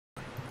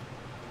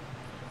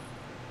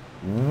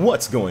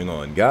What's going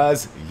on,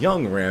 guys?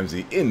 Young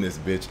Ramsey in this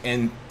bitch,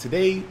 and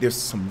today there's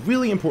some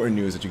really important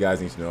news that you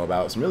guys need to know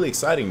about. Some really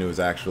exciting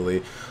news,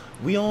 actually.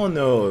 We all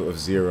know of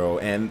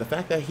ZeRo, and the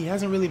fact that he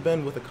hasn't really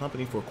been with the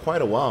company for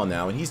quite a while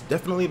now, and he's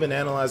definitely been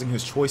analyzing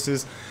his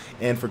choices,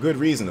 and for good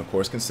reason, of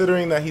course,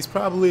 considering that he's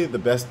probably the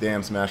best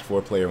damn Smash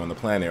 4 player on the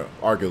planet,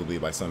 arguably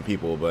by some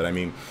people, but I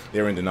mean,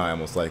 they're in denial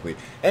most likely.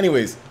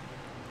 Anyways,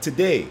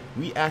 today,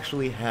 we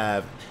actually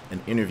have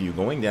an interview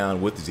going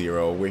down with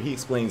ZeRo where he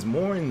explains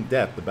more in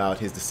depth about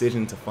his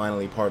decision to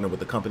finally partner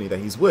with the company that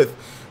he's with.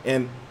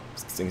 And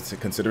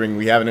considering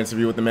we have an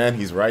interview with the man,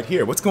 he's right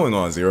here. What's going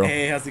on, ZeRo?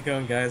 Hey, how's it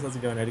going, guys? How's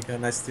it going, Etika?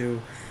 Nice to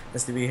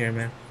be here,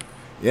 man.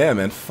 Yeah,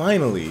 man,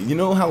 finally. You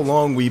know how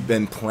long we've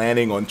been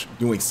planning on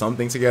doing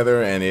something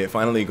together, and it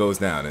finally goes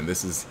down, and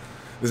this is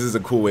a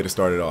cool way to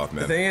start it off,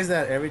 man. The thing is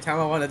that every time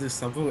I want to do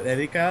something with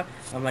Etika,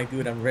 I'm like,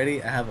 dude, I'm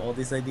ready. I have all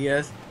these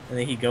ideas. And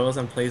then he goes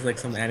and plays like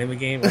some anime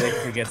game and then he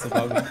forgets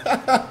about me.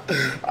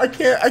 I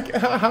can't,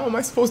 how am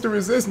I supposed to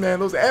resist, man?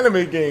 Those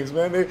anime games,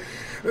 man,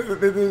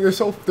 they're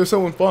so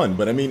fun.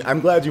 But I mean, I'm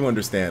glad you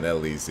understand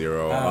at least,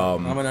 ZeRo.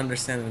 I'm an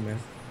understanding man.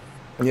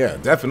 Yeah,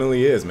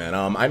 definitely is, man.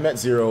 I met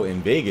ZeRo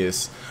in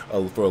Vegas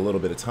for a little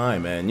bit of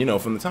time, and you know,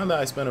 from the time that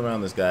I spent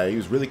around this guy, he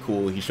was really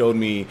cool. He showed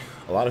me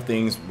a lot of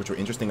things which were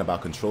interesting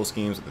about control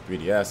schemes with the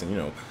 3DS, and you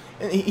know,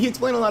 and he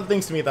explained a lot of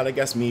things to me that I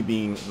guess me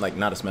being like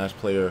not a Smash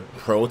player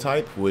pro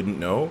type wouldn't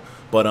know.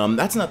 But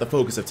that's not the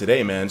focus of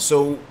today, man.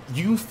 So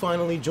you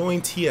finally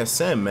joined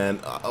TSM,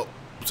 man.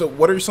 So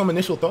what are some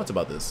initial thoughts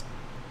about this?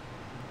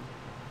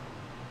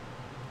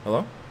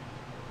 Hello?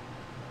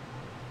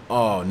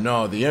 Oh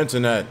no, the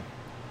internet.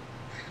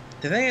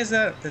 The thing is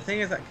that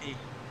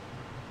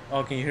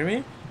can you hear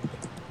me?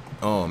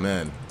 Oh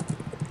man.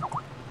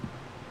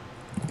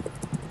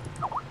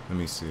 Let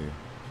me see.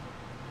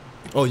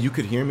 Oh, you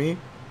could hear me?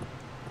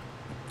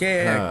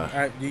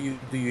 Yeah. Do you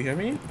hear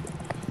me?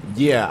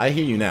 Yeah, I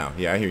hear you now.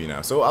 Yeah, I hear you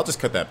now. So I'll just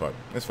cut that part.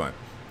 That's fine.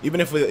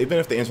 Even if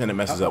the internet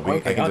messes up, I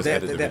can just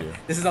edit the video.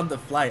 This is on the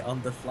fly.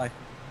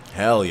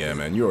 Hell yeah,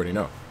 man. You already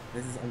know.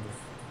 This is on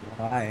the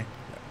fly.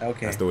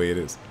 Okay. That's the way it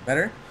is.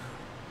 Better?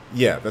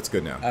 Yeah, that's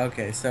good now.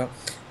 Okay, so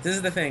this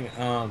is the thing.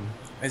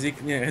 As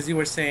you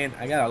were saying,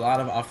 I got a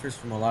lot of offers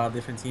from a lot of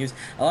different teams.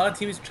 A lot of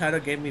teams tried to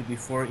get me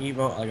before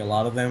Evo, like a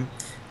lot of them.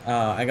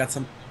 I got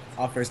some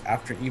offers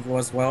after Evo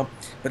as well.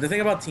 But the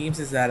thing about teams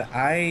is that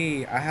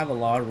I have a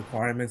lot of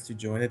requirements to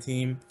join a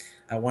team.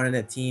 I wanted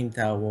a team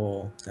that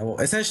will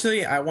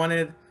essentially I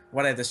wanted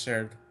what I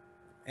deserved,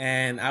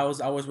 and I was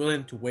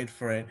willing to wait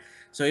for it.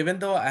 So even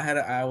though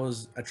I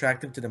was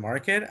attractive to the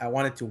market, I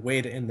wanted to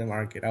wait in the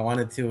market. I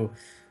wanted to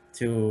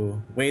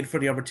wait for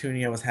the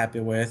opportunity I was happy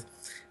with.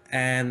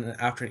 And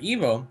after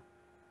Evo,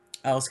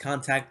 I was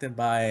contacted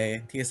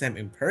by TSM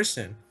in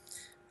person.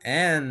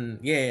 And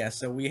yeah,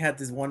 so we had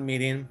this one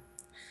meeting.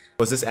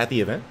 Was this at the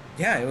event?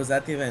 Yeah, it was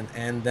at the event.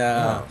 And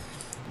Oh.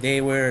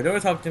 they were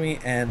talking to me,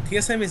 and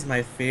TSM is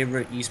my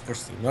favorite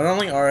esports team. Not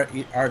only are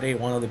they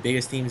one of the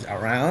biggest teams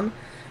around,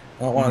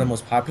 one of the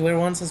most popular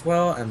ones as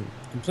well, and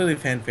completely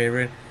fan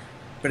favorite.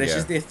 But it's Yeah.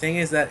 just the thing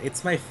is that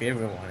it's my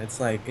favorite one. It's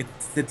like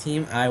it's the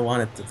team I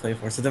wanted to play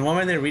for. So the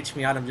moment they reach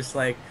me out, I'm just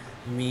like,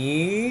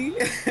 me.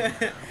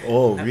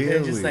 Oh, They're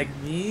just really? like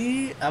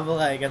me. I'm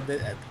like,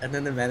 and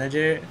then the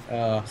manager,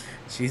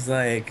 she's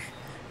like,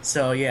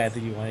 so yeah, do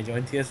you want to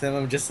join TSM?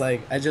 I'm just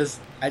like, I just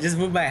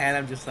move my hand.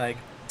 I'm just like,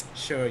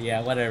 sure,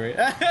 yeah, whatever.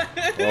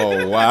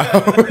 Oh wow.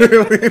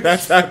 Really?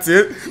 That's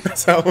it?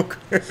 That's how.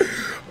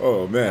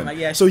 Oh I'm man. like,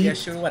 yeah, So yeah, you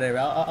sure, whatever.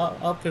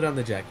 I'll put on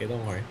the jacket.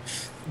 Don't worry.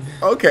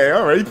 okay?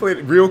 All right. You played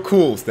real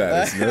cool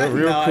status, man.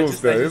 Real No, cool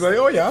status. It's like,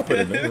 oh yeah, I'll put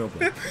it in. No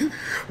problem.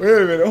 Wait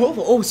a minute.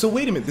 Oh, so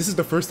wait a minute. This is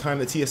the first time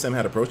that TSM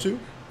had approached you?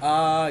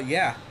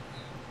 Yeah.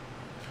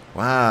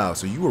 Wow.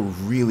 So you were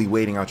really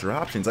waiting out your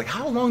options. Like,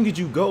 how long did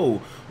you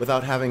go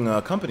without having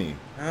a company?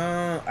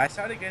 I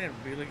started getting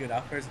really good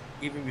offers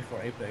even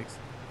before Apex.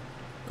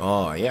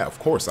 Oh yeah, of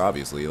course.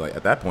 Obviously, like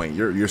at that point,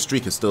 your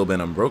streak has still been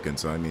unbroken.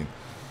 So I mean,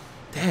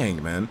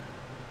 dang man.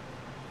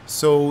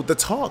 So the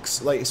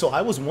talks, like, so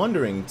I was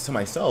wondering to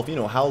myself, you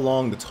know, how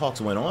long the talks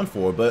went on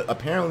for, but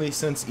apparently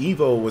since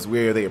Evo was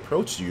where they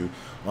approached you,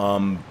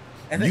 And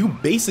you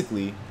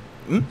basically,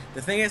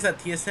 the thing is that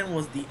TSM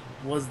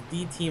was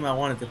the team I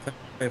wanted to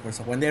play for.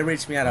 So when they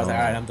reached me out, I was like,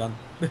 all right, I'm done.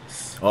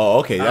 oh,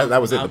 okay,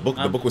 that was it. The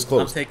book was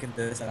closed. I'm taking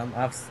this. I'm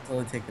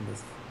absolutely taking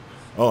this.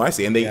 Oh, I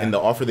see. And Yeah. and the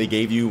offer they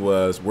gave you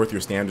was worth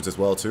your standards as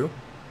well too.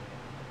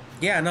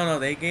 Yeah, no,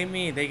 they gave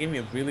me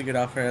a really good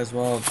offer as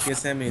well.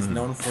 TSM is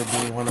known for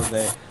being one of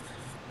the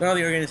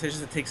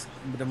organizations that takes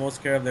the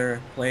most care of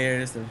their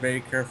players. They're very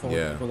careful with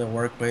Yeah. people they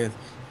work with.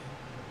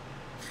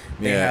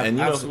 They Yeah, have and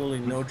you absolutely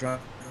no drug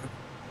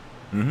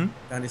know,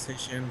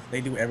 organization.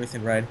 They do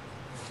everything right.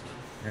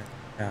 Yeah.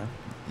 Yeah.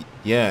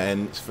 yeah,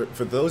 and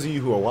for those of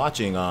you who are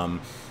watching,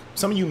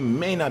 some of you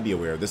may not be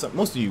aware of this.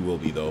 Most of you will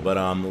be though. But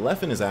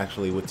Leffen is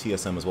actually with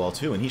TSM as well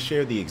too, and he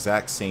shared the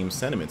exact same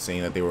sentiment,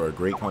 saying that they were a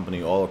great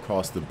company all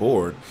across the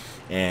board,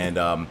 and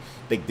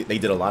they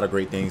did a lot of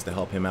great things to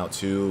help him out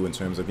too in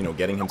terms of, you know,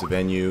 getting him to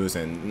venues,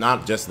 and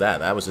not just that.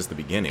 That was just the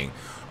beginning.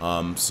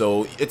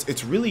 So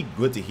it's really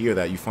good to hear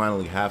that you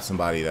finally have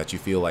somebody that you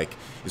feel like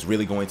is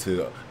really going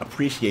to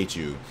appreciate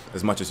you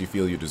as much as you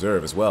feel you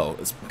deserve as well.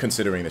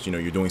 Considering that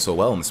you're doing so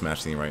well in the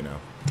Smash scene right now.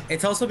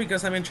 It's also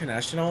because I'm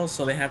international,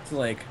 so they have to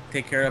like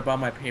take care about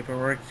my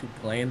paperwork to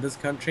play in this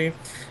country,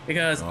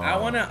 because Oh. I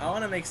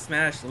wanna make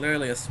Smash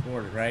literally a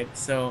sport, right?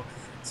 So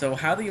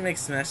how do you make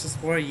Smash a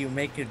sport? You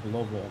make it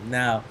global.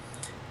 Now,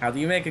 how do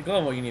you make it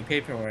global? You need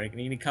paperwork.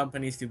 You need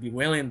companies to be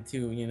willing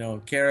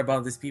to, care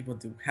about these people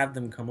to have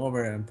them come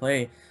over and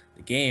play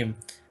the game.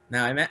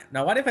 Now,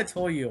 what if I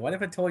told you? What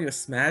if I told you a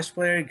Smash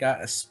player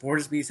got a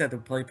sports visa to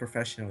play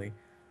professionally?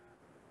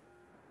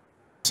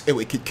 Hey,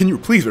 wait, can you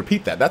please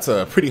repeat that? That's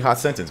a pretty hot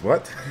sentence.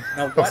 What?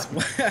 Now,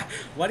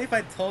 what if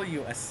I told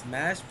you a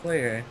Smash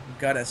player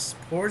got a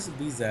sports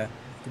visa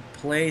to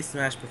play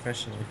Smash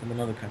professionally from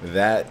another country?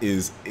 That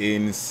is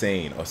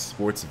insane. A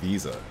sports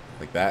visa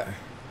like that.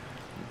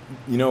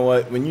 You know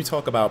what? When you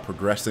talk about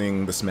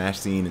progressing the Smash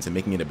scene into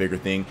making it a bigger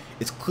thing,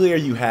 it's clear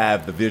you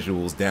have the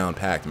visuals down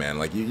packed, man.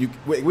 Like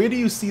where do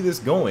you see this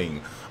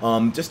going?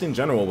 Just in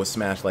general with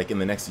Smash, like in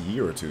the next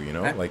year or two,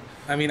 I, like.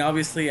 I mean,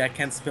 obviously, I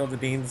can't spill the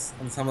beans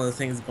on some of the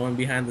things going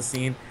behind the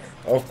scene.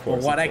 But Of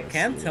course. what I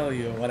can tell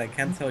you,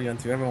 and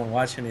to everyone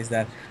watching, is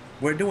that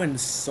we're doing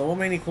so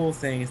many cool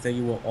things that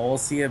you will all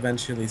see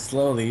eventually,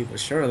 slowly but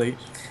surely.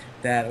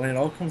 That when it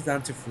all comes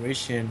down to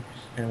fruition,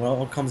 and when it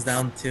all comes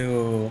down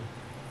to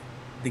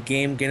the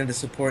game getting the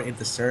support it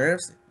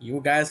deserves,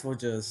 you guys will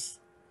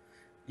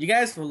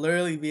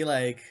literally be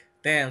like,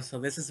 damn, so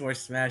this is where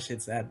Smash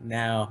it's at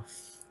now.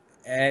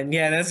 And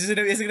yeah, it's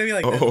gonna be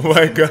like that. Oh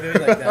my It's gonna be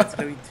like that. god. It's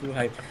gonna be too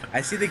hype.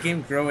 I see the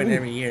game growing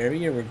every year. Every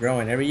year we're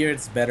growing. Every year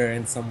it's better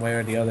in some way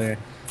or the other.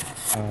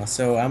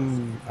 So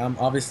I'm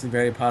obviously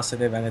very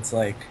positive, and it's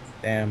like,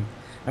 damn,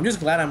 I'm just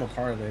glad I'm a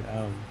part of it.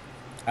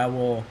 I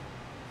will.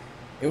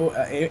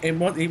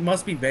 It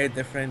must be very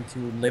different to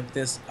live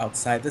this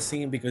outside the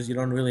scene, because you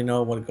don't really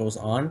know what goes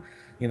on.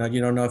 You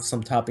don't know if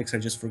some topics are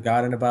just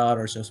forgotten about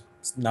or just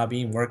not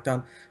being worked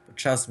on. But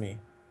trust me,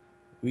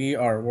 we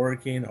are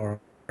working our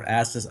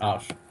asses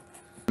off.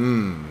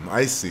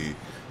 I see.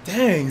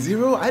 Dang,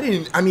 Zero. I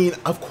didn't. I mean,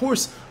 of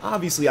course,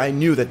 obviously, I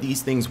knew that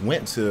these things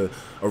went to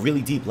a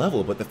really deep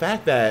level, but the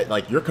fact that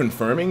like you're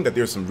confirming that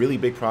there's some really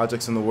big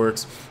projects in the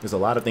works, there's a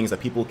lot of things that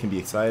people can be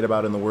excited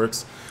about in the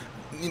works.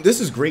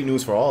 This is great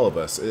news for all of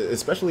us,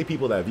 especially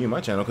people that view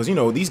my channel, because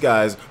these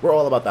guys, we're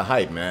all about the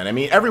hype, man. I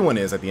mean, everyone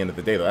is at the end of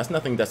the day, though. That's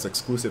nothing that's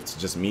exclusive to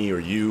just me or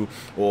you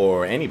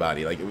or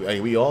anybody. Like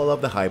we all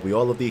love the hype, we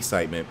all love the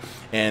excitement,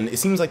 and it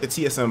seems like the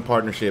TSM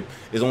partnership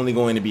is only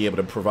going to be able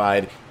to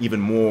provide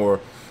even more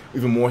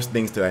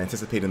things to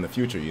anticipate in the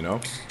future.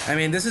 I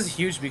mean, this is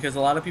huge because a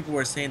lot of people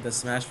were saying that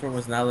Smash 4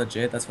 was not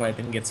legit. That's why I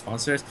didn't get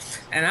sponsors.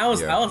 And Yeah.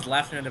 I was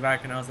laughing in the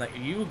back, and I was like,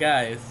 you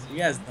guys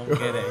don't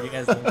get it. You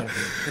guys don't get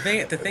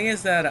it. The thing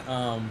is that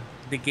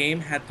the game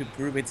had to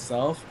prove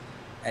itself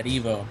at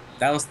Evo.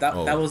 That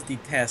Oh. was the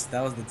test.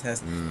 That was the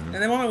test. Hmm.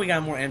 And the moment we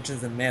got more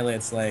entrants than Melee,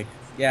 it's like,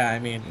 yeah,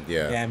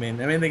 Yeah. I mean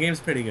the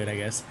game's pretty good, I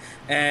guess.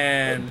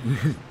 And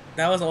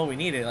that was all we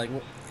needed. Like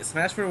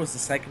Smash 4 was the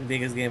second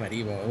biggest game at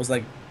Evo. It was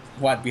like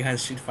what, behind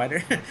Street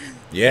Fighter?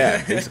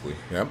 Yeah. Basically.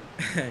 Yep.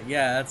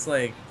 Yeah, that's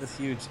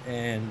huge,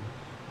 and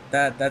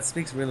that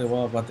speaks really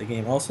well about the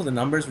game. Also, the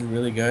numbers were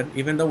really good,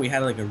 even though we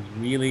had like a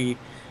really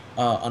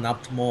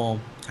unoptimal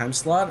time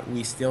slot.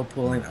 We still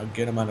pull in a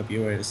good amount of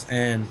viewers,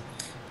 and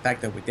the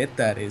fact that we did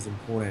that is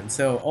important.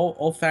 So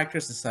all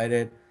factors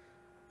decided.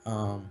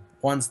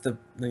 Once the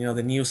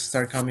news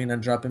start coming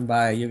and dropping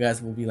by, you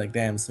guys will be like,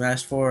 damn,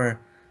 Smash 4.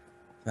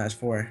 Oh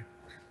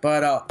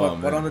But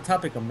on man. the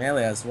topic of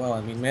Melee as well,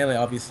 I mean Melee,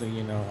 obviously,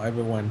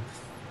 everyone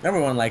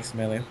likes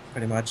Melee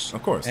pretty much.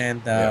 Of course.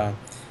 And Yeah.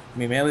 I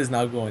mean Melee's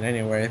not going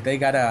anywhere.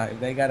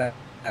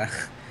 Uh,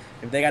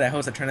 if they gotta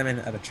host a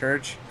tournament at a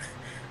church,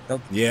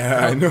 they'll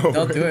Yeah. I know.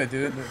 they'll do Right? it,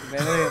 dude.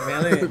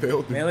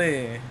 They'll do.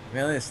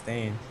 Melee is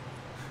staying.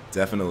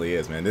 Definitely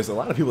is, man. There's a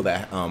lot of people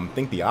that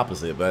think the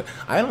opposite, but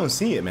I don't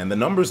see it, man. The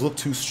numbers look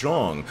too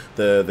strong.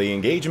 The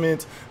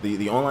engagement,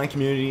 the online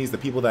communities, the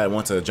people that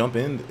want to jump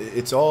in,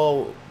 it's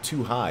all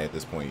too high at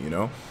this point.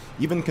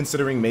 Even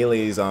considering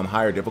Melee's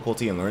higher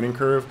difficulty and learning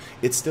curve,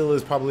 it still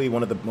is probably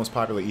one of the most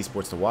popular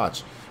esports to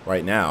watch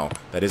right now.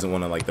 That isn't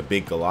one of like the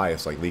big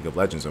Goliaths like League of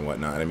Legends and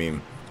whatnot. I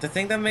mean, The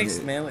thing that makes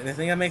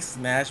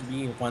Smash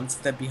be one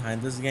step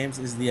behind those games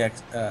is the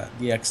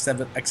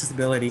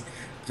accessibility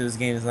to those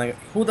games. Like,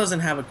 who doesn't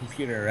have a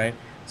computer, right?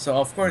 So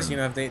of course, mm,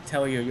 if they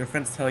tell you, your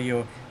friends tell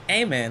you,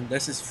 "Hey man,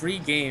 there's this free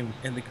game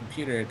in the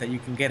computer that you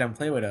can get and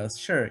play with us."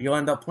 Sure, you'll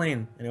end up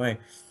playing anyway.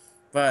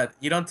 But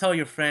you don't tell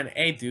your friend,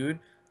 "Hey dude,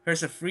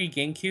 here's a free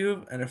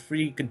GameCube and a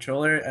free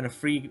controller and a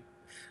free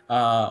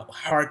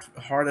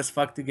hard as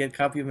fuck to get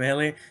copy of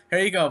Melee. Here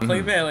you go,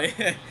 play mhm. Melee."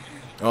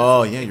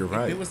 Oh yeah, you're If it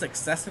right. was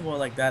accessible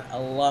like that, a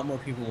lot more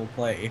people will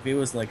play. If it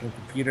was like a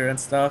computer and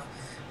stuff,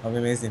 that'd be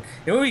amazing.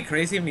 It would be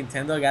crazy if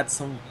Nintendo got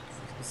some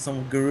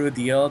guru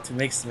deal to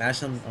make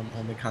Smash on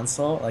the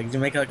console, like to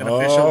make like an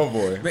official. Oh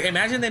boy. But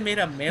imagine they made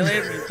a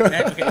Melee.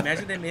 Okay,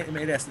 imagine they made a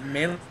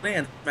Melee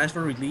and Smash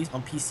for release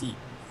on PC.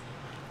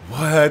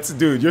 What,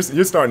 dude?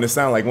 You're starting to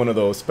sound like one of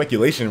those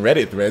speculation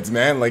Reddit threads,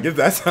 man. Like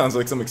that sounds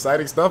like some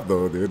exciting stuff,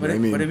 though, dude. But I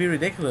mean, it'd be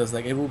ridiculous.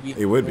 Like it it would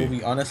will be.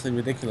 be honestly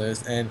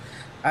ridiculous. And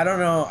I don't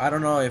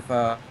know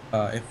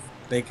if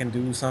they can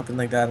do something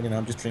like that. You know,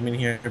 I'm just dreaming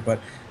here, but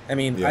I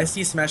mean, I Yeah,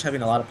 see Smash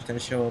having a lot of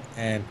potential.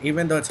 And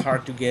even though it's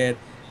hard to get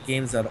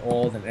games at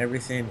old and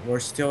everything, we're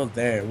still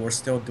there. We're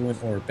still doing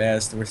our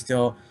best. We're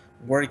still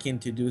working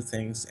to do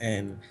things,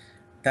 and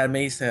that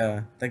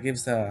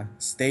gives a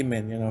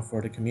statement, you know,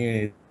 for the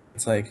community.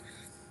 It's like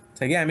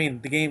so yeah, I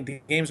mean the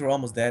games were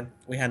almost dead.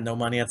 We had no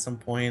money at some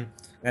point.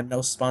 We had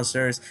no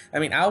sponsors. I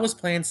mean, I was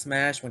playing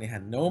Smash when it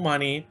had no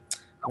money,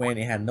 when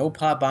it had no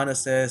pot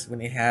bonuses, when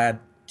it had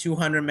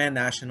 200-man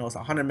nationals,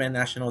 100-man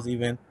nationals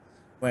even,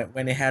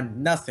 when it had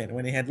nothing,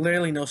 when it had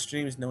literally no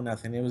streams, no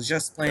nothing. It was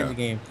just playing yeah. the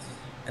game.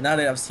 And now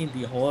that I've seen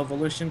the whole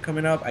evolution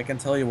coming up, I can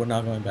tell you we're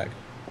not going back.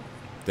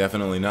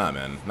 Definitely not,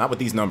 man. Not with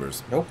these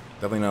numbers. Nope.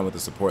 Definitely not with the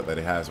support that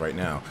it has right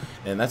now.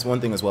 And that's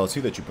one thing as well, too,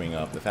 that you bring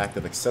up. The fact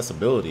of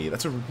accessibility.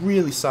 That's a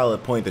really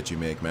solid point that you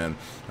make, man.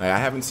 Like, I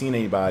haven't seen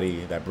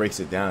anybody that breaks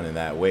it down in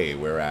that way.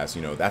 Whereas,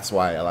 you know, that's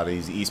why a lot of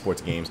these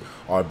esports games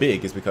are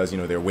big, is because, you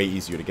know, they're way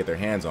easier to get their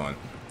hands on.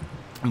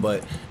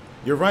 But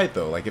you're right,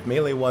 though. Like, if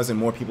Melee was in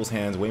more people's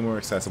hands, way more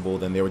accessible,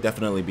 then there would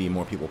definitely be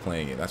more people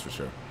playing it. That's for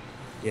sure.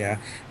 Yeah.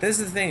 This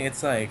is the thing.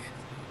 It's like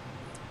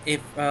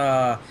if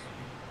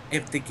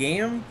if the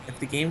game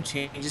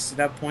changes to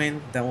that point,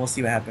 then we'll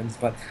see what happens.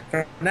 But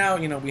for now,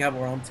 you know, we have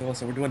our own tools,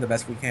 so we're doing the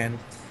best we can.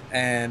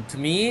 And to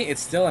me,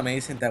 it's still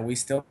amazing that we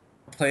still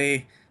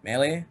play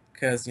Melee,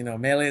 because you know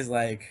Melee is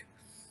like,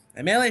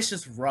 and Melee is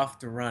just rough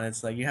to run.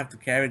 It's like you have to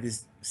carry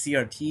these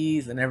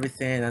CRTs and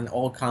everything, and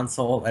all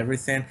console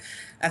everything.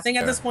 I think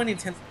at Yeah. this point,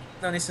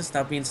 Nintendo needs to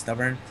stop being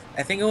stubborn.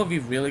 I think it would be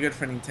really good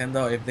for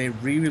Nintendo if they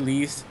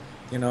re-released,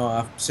 you know,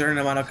 a certain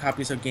amount of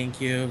copies of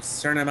GameCube,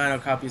 certain amount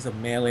of copies of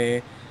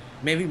Melee.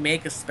 Maybe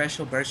make a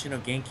special version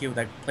of GameCube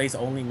that plays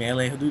only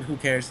Melee. Who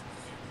cares?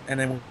 And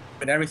then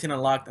with everything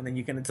unlocked, and then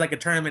you can. It's like a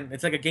tournament.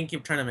 It's like a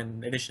GameCube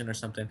tournament edition or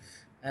something.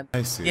 And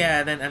I see. yeah,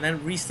 and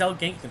then resell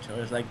game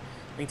controllers. Like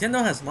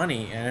Nintendo has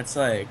money, and it's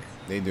like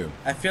They do.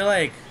 I feel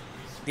like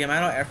the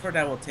amount of effort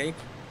that will take,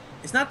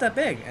 it's not that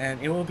big,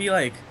 and it will be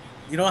like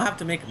you don't have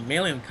to make a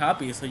million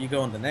copies, so you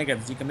go in the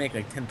negatives. You can make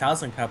like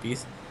 10,000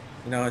 copies.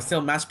 You know, it's still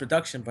mass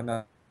production, but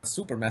not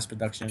super mass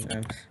production.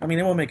 And I mean,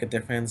 it will make a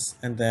difference.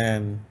 And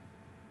then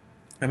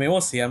I mean,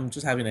 we'll see. I'm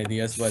just having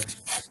ideas, but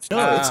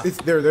No,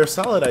 they're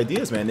solid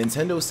ideas, man.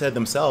 Nintendo said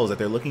themselves that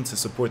they're looking to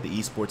support the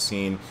esports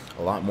scene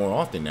a lot more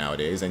often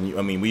nowadays. And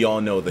I mean, we all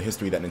know the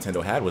history that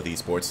Nintendo had with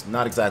esports,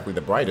 not exactly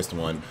the brightest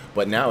one,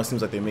 but now it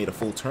seems like they made a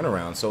full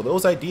turnaround. So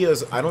those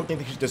ideas, I don't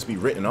think they should just be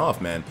written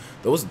off, man.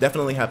 Those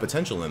definitely have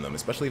potential in them,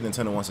 especially if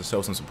Nintendo wants to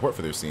show some support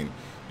for their scene.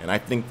 And I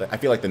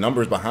feel like the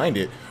numbers behind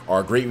it are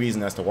a great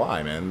reason as to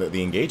why, man.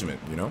 The engagement,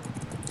 you know.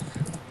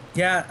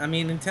 yeah, I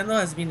mean, Nintendo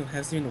has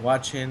been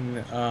watching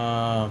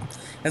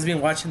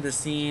the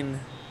scene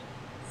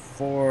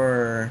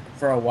for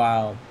a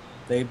while.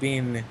 They've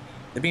been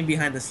they've been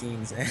behind the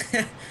scenes.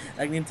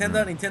 Like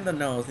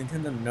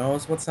Nintendo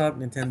knows what's up.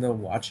 Nintendo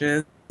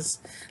watches.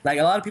 Like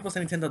a lot of people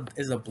say Nintendo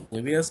is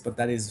oblivious, but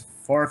that is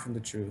far from the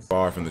truth.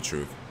 Far from the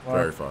truth. Far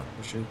Very from far.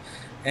 the truth.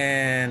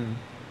 And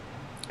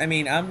I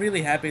mean, I'm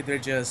really happy they're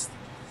just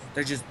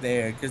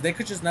there, because they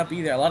could just not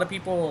be there. A lot of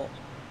people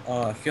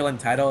feel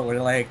entitled, where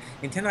they're like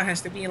Nintendo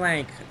has to be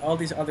like all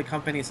these other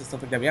companies and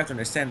stuff like that. We have to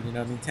understand, you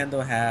know,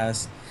 Nintendo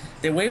has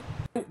the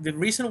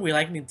reason we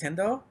like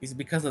Nintendo is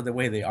because of the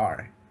way they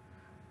are,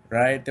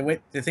 right?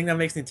 The thing that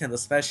makes Nintendo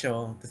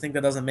special, the thing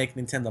that doesn't make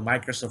Nintendo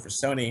Microsoft or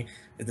Sony,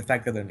 is the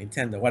fact that they're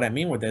Nintendo. What I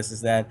mean with this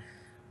is that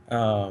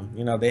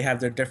you know, they have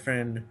their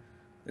different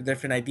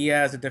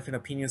ideas, their different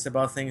opinions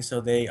about things,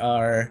 so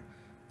they're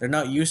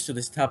not used to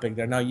this topic.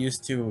 They're not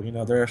used to, you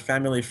know, they're a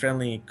family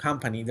friendly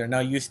company. They're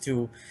not used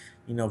to,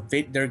 you know,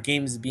 their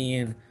games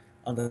being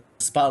on the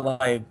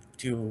spotlight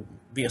to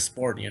be a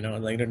sport. You know,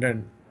 like Yeah.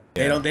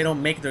 they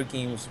don't make their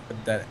games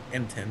with that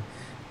intent.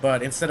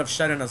 But instead of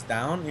shutting us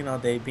down, you know,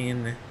 they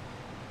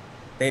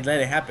let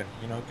it happen.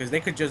 You know, because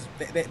they could just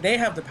they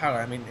have the power.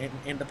 I mean,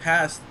 in the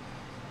past,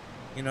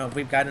 you know,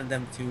 we've gotten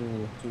them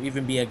to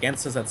even be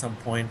against us at some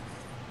point.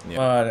 Yeah.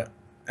 But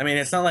I mean,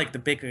 it's not like the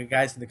bigger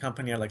guys in the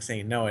company are like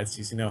saying no. It's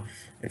just, you know,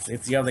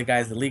 it's the other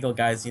guys, the legal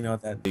guys, you know,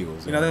 that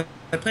Eagles, you know, yeah.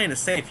 they're playing it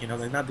safe. You know,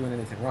 they're not doing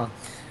anything wrong.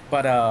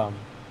 But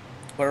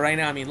but right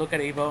now, I mean, look at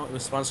Evo. It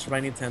was sponsored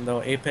by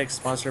Nintendo. Apex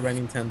sponsored by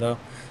Nintendo.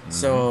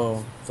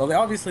 So they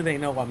obviously they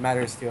know what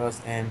matters to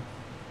us, and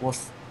we'll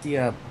see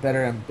a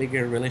better and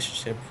bigger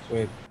relationship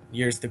with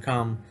years to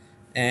come.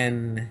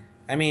 And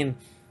I mean,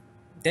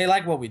 they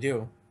like what we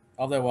do.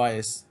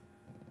 Otherwise,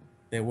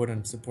 they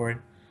wouldn't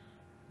support.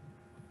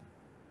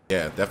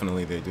 Yeah,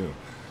 definitely they do.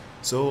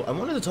 So I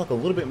wanted to talk a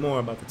little bit more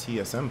about the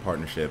TSM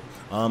partnership.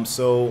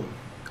 So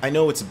I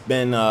know it's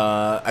been,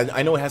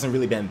 I know it hasn't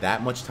really been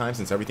that much time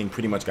since everything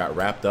pretty much got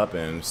wrapped up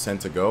and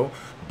sent to go.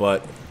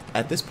 But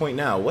at this point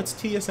now, what's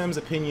TSM's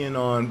opinion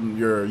on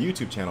your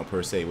YouTube channel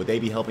per se? Would they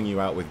be helping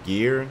you out with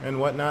gear and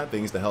whatnot,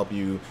 things to help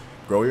you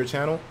grow your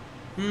channel?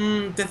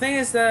 The thing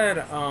is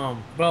that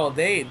well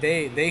they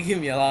give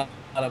me a lot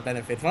of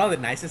benefits. One of the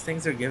nicest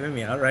things they're giving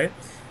me out, right?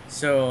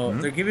 So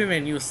Hmm. they're giving me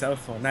a new cell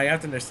phone. Now you have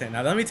to understand.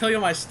 Now let me tell you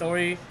my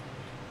story.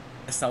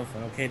 A cell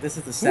phone, okay? This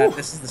is the Ooh, sad.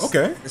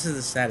 okay. This is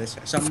the saddest.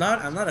 So I'm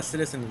not a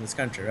citizen in this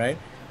country, right?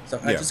 So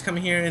I Yeah. just come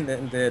here in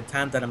the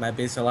time that my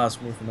base allows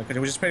me from the country,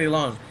 which is pretty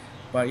long.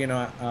 But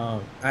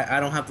I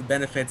don't have the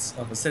benefits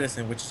of a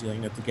citizen, which is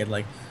to get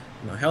like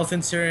health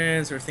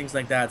insurance or things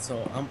like that.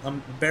 So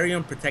I'm very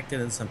unprotected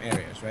in some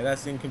areas, right?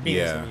 That's the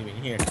inconvenience of Yeah. me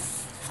being here.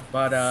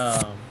 But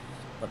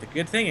but the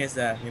good thing is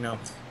that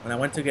when I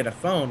went to get a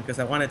phone because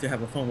I wanted to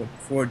have a phone with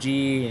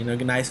 4G, a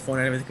nice phone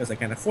and everything because I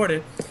can't afford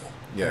it.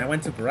 And Yeah. I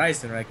went to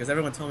Verizon, right? Because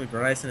everyone told me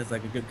Verizon is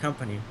like a good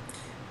company.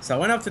 So I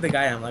went up to the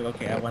guy. I'm like,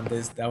 okay, I want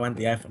this. I want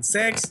the iPhone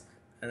 6,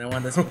 and I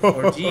want this with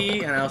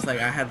 4G. And I was like,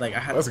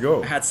 Let's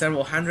go. I had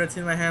several hundreds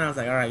in my hand. I was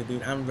like, all right,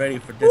 dude, I'm ready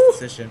for this Woo.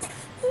 decision.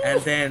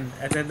 And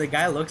then the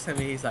guy looks at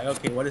me. He's like,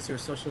 okay, what is your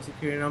social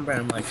security number?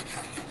 And I'm like,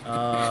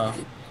 uh,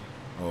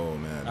 Oh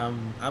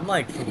man. I'm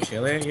like from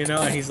Chile,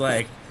 And he's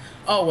like,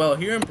 oh well,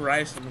 here in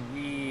Verizon,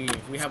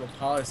 we have a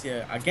policy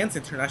against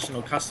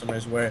international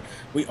customers where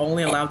we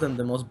only allow them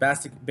the most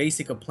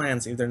basic of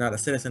plans if they're not a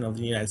citizen of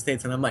the United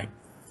States. And I'm like,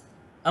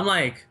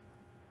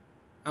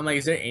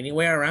 is there any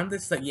way around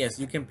this? Like, yes,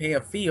 you can pay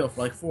a fee of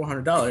like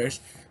 $400,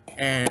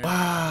 and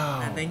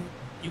Wow. then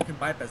you can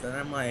bypass that. And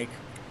I'm like,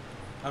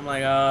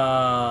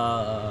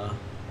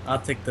 I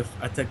took the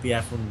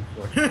iPhone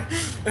before,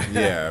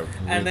 Yeah.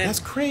 and That's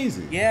then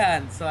crazy. yeah,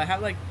 and so I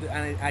have like,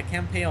 I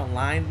can't pay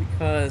online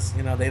because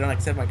they don't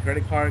accept my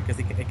credit card because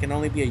it can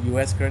only be a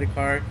U.S. credit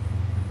card,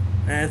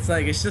 and it's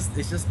like it's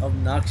just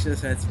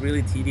obnoxious and it's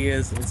really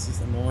tedious and it's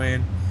just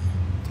annoying.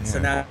 So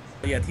Damn. now,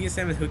 yeah,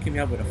 TSM is hooking me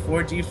up with a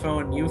 4G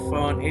phone, new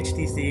phone,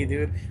 HTC,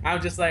 dude.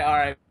 I'm just like, all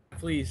right,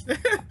 please. that's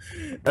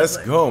Let's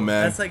like go,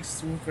 man. that's like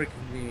super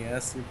convenient.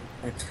 That's super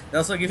convenient. They're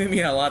also giving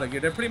me a lot of gear.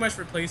 They're pretty much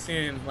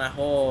replacing my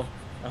whole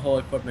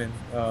equipment.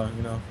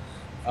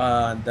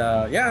 And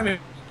yeah, I mean,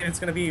 it's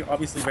gonna be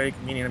obviously very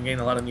convenient. I'm getting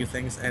a lot of new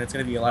things, and it's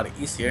gonna be a lot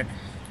easier.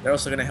 They're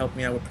also gonna help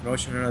me out with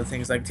promotion and other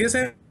things. Like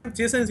TSM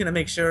is gonna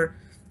make sure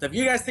that if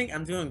you guys think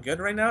I'm doing good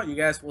right now, you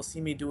guys will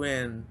see me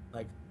doing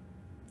like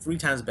 3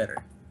 times better.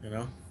 You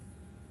know.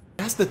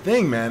 That's the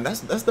thing, man.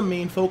 That's the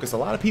main focus. A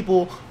lot of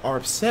people are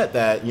upset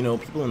that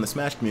people in the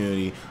Smash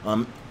community,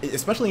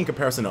 especially in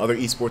comparison to other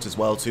esports as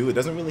well too. It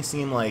doesn't really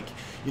seem like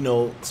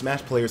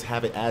Smash players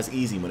have it as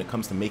easy when it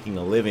comes to making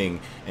a living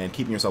and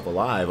keeping yourself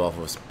alive off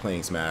of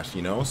playing Smash.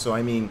 So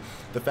I mean,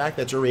 the fact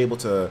that you're able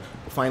to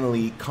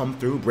finally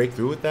break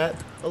through with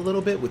that a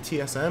little bit with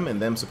TSM and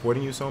them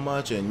supporting you so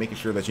much and making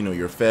sure that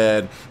you're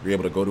fed, you're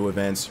able to go to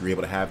events, you're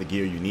able to have the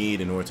gear you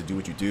need in order to do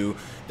what you do.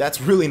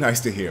 That's really nice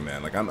to hear,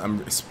 man. Like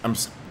I'm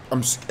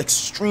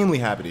extremely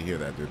happy to hear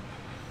that, dude.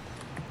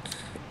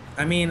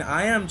 I mean,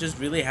 I am just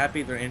really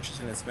happy they're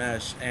interested in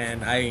Smash.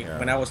 And Yeah.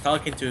 when I was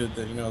talking to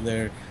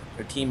their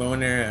team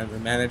owner and their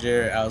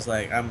manager, I was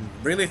like, I'm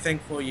really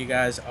thankful you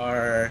guys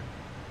are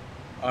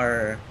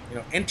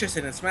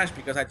interested in Smash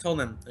because I told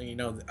them,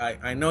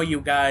 I know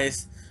you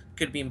guys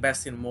could be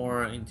investing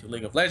more into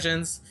League of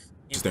Legends,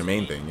 Just their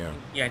main thing, yeah.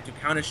 yeah, into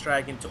Counter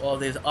Strike, into all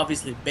these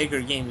obviously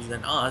bigger games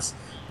than us,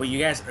 but you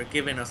guys are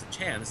giving us a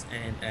chance,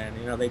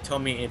 and they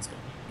told me it's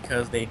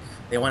because they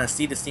want to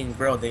see the scene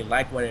grow, they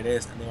like what it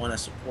is, and they want to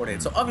support it.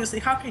 Mm. So obviously,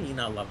 how can you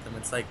not love them?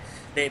 It's like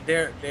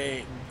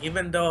they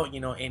even though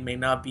it may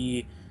not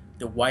be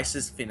the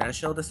wisest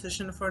financial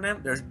decision for them.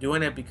 They're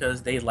doing it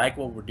because they like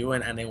what we're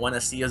doing and they want to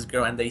see us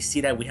grow and they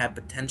see that we have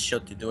potential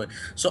to do it.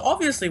 So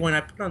obviously, when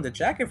I put on the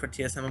jacket for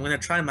TSM, I'm going to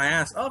try my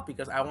ass off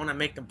because I want to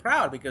make them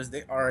proud because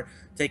they are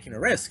taking a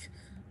risk.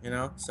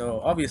 So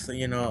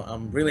obviously,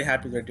 I'm really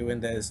happy they're doing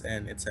this,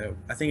 and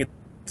I think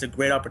it's a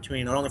great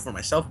opportunity not only for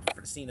myself but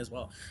for the scene as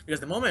well. Because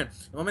the moment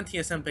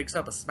TSM picks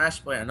up a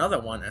Smash player, another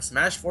one, a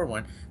Smash 4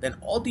 one, then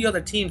all the other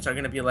teams are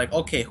gonna be like,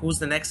 okay, who's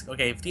the next?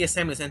 Okay, if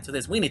TSM is into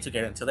this, we need to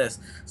get into this.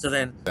 So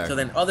Exactly.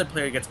 then other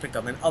player gets picked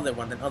up, then other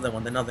one, then other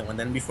one, then other one.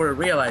 Then before we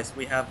realize,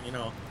 we have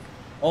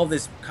all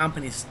these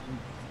companies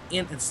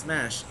in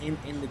Smash in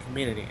the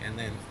community,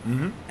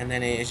 Hmm. and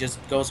then it just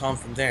goes on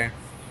from there.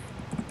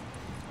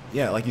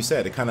 Yeah, like you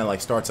said, it kind of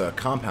like starts a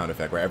compound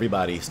effect where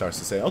everybody starts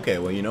to say, okay,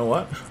 well, you know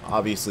what?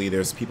 Obviously,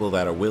 there's people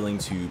that are willing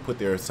to put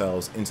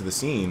themselves into the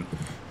scene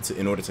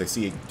in order to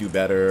see it do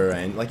better.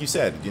 And like you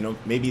said,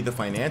 maybe the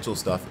financial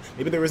stuff,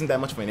 maybe there isn't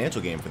that much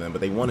financial gain for them, but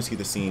they want to see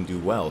the scene do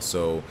well.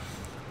 So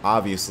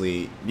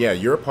obviously, yeah,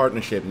 your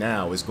partnership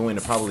now is going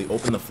to probably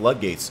open the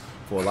floodgates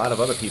for a lot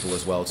of other people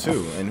as well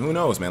too. And who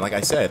knows, man? Like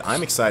I said,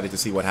 I'm excited to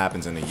see what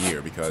happens in a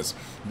year because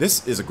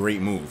this is a great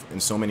move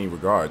in so many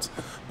regards.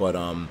 But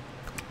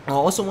I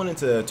also wanted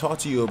to talk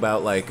to you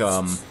about, like,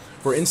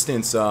 for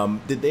instance,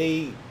 did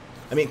they,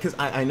 I mean, because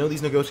I know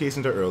these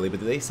negotiations are early, but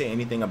did they say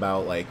anything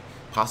about, like,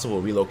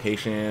 possible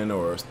relocation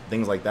or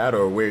things like that,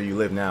 or where you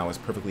live now is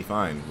perfectly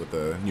fine with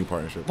the new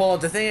partnership? Well,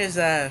 the thing is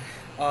that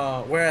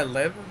where I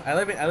live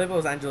in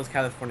Los Angeles,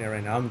 California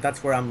right now.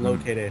 That's where I'm Mm.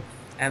 located,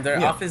 and their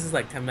Yeah. office is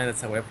like 10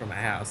 minutes away from my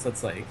house. So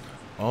it's like,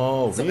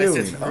 Oh, So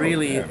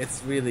really? Oh, yeah.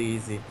 it's really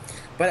easy.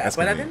 That's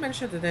But I did convenient.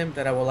 mention to them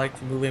that I would like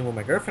to move in with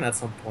my girlfriend at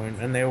some point,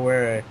 and they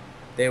were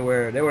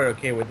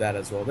okay with that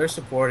as well. They're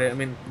supportive. I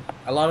mean,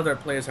 a lot of their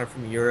players are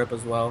from Europe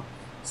as well,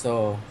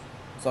 so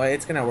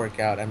it's gonna work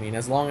out. I mean,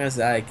 as long as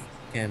I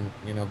can,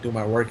 you know, do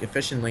my work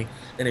efficiently,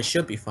 then it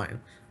should be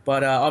fine.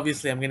 But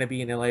obviously, I'm gonna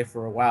be in LA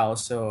for a while,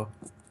 so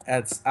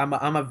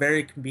I'm a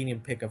very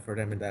convenient pickup for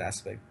them in that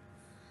aspect.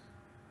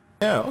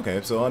 Yeah, okay.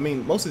 So, I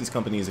mean, most of these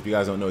companies, if you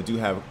guys don't know, do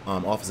have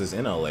offices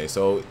in LA.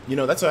 So,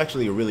 that's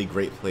actually a really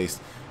great place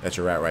that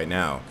you're at right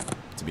now,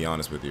 to be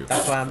honest with you.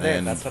 That's why I'm there.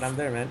 And That's what I'm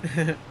there,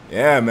 man.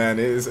 yeah, man,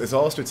 it's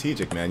all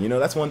strategic, man.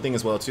 That's one thing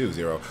as well too,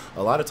 Zero.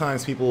 A lot of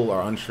times people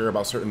are unsure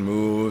about certain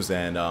moves,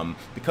 and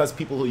because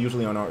people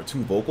usually aren't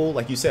too vocal,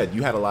 like you said,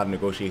 you had a lot of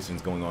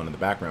negotiations going on in the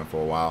background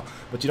for a while,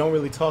 but you don't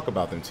really talk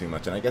about them too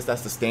much. And I guess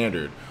that's the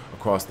standard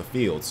across the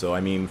field. So I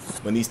mean,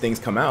 when these things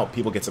come out,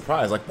 people get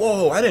surprised, like,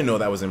 "Whoa, I didn't know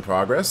that was in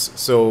progress."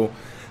 So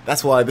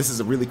that's why this is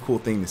a really cool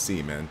thing to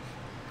see, man.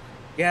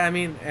 Yeah, I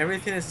mean,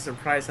 everything is a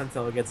surprise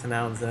until it gets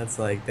announced, and it's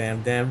like,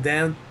 damn, damn,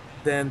 damn,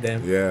 damn,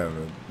 damn. Yeah,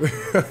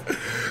 man.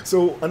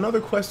 So another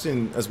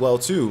question as well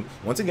too.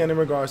 Once again, in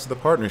regards to the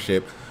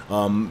partnership,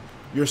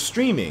 you're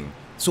streaming.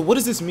 So what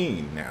does this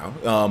mean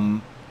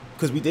now?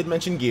 Because we did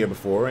mention gear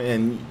before,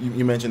 and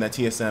you mentioned that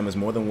TSM is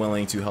more than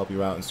willing to help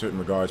you out in certain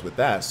regards with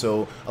that.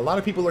 So a lot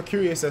of people are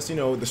curious as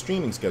to, the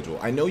streaming schedule.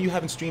 I know you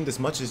haven't streamed as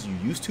much as you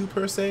used to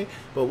per se,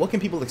 but what can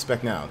people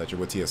expect now that you're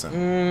with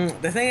TSM?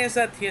 The thing is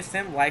that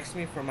TSM likes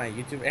me for my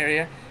YouTube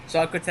area, so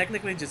I could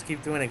technically just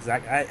keep doing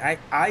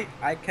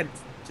I can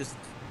just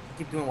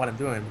keep doing what I'm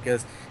doing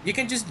because you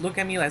can just look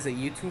at me as a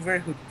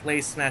YouTuber who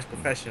plays Smash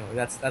professionally.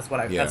 That's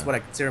Yeah. what I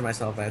consider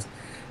myself as.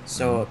 Hmm.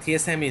 So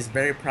TSM is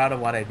very proud of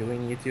what I do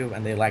in YouTube,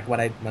 and they like what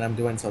I'm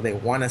doing, so they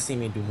want to see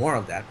me do more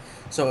of that.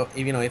 So if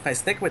if I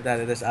stick with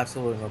that, there's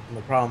absolutely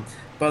no problem.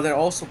 But they're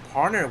also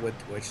partnered with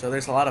Twitch, so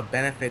there's a lot of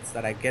benefits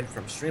that I get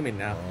from streaming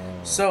now.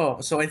 Oh.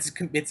 So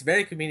it's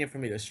very convenient for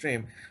me to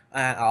stream.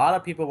 And a lot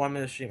of people want me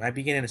to stream. I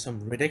be getting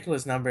some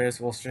ridiculous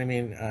numbers while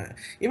streaming.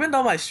 Even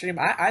though my stream,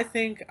 I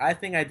think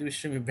I do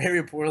streaming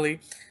very poorly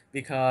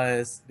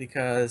because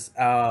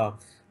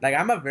like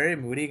I'm a very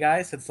moody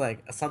guy. So it's like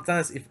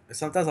sometimes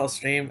I'll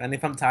stream, and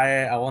if I'm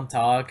tired, I won't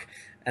talk.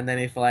 And then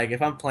if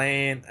I'm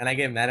playing and I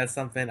get mad at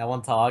something, I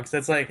won't talk. So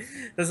it's like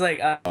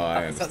Oh,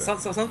 I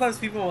understand. so sometimes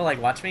people will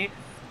like watch me,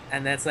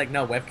 and then it's like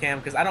no webcam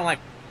because I don't like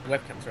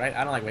webcams, right?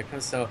 I don't like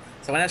webcams. So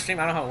when I stream,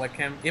 I don't have a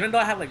webcam. Even though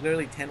I have like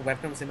literally 10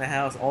 webcams in my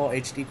house, all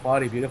HD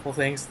quality, beautiful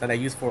things that I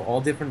use for all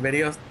different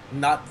videos,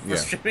 not for Yeah.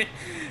 streaming,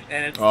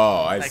 and it's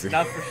Oh, I like see.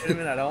 not for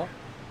streaming at all.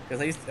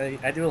 Because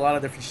I do a lot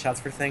of different shots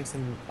for things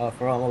and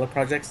for all other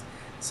projects.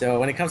 So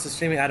when it comes to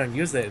streaming, I don't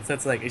use it. So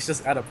it's like it's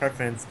just out of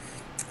preference.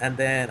 And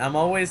then I'm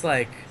always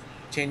like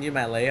changing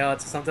my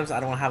layout. So sometimes I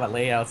don't have a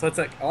layout. So it's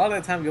like a lot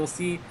of the time you'll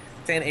see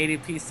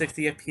 1080p,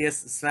 60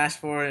 FPS, Smash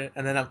 4,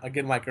 and then a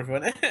good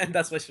microphone, and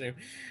that's my stream.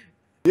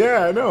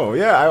 Yeah, I know.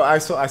 Yeah, I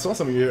saw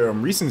some of your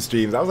recent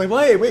streams. I was like,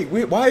 wait,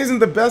 why isn't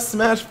the best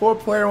Smash 4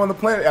 player on the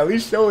planet at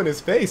least showing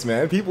his face,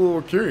 man? People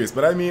were curious,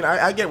 but I mean,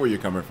 I get where you're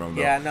coming from,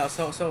 though. Yeah, no.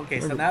 So okay.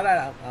 So now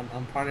that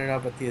I'm partnered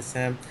up with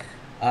TSM,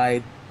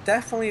 I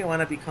definitely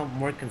want to become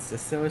more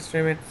consistent with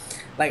streaming.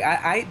 Like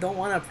I don't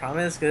want to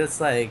promise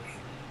because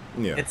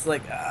Yeah, it's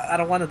like I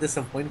don't want to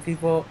disappoint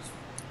people,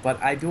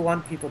 but I do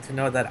want people to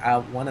know that I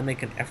want to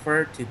make an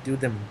effort to do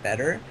them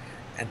better,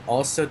 and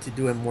also to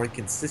do it more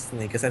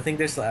consistently. Because I think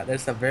there's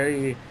a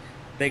very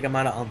big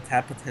amount of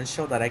untapped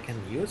potential that I can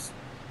use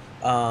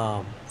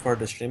for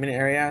the streaming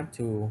area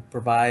to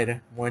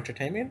provide more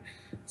entertainment.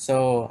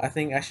 So I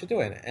think I should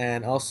do it.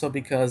 And also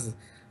because,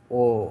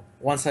 well,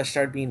 once I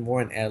start being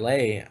more in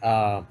LA,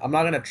 I'm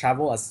not gonna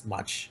travel as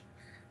much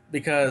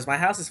because my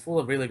house is full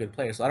of really good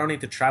players. So I don't need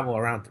to travel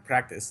around to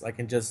practice. I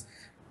just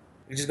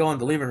go in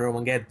the living room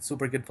and get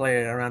super good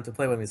player around to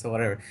play with me. So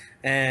whatever,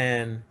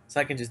 and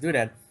so I can just do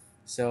that.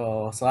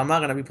 So I'm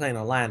not gonna be playing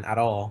online at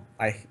all.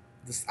 I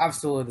just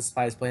absolutely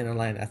despise playing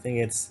online. I think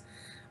it's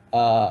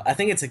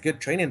a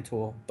good training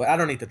tool, but I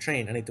don't need to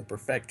train. I need to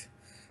perfect.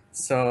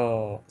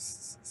 So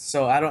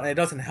I don't. It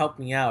doesn't help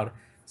me out.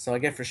 So I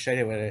get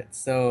frustrated with it.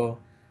 So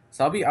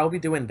I'll be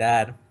doing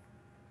that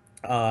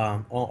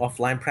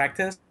offline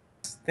practice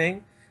thing,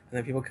 and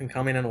then people can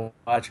come in and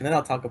watch, and then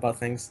I'll talk about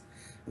things.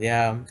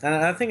 Yeah, and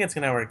I think it's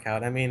gonna work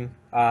out. I mean,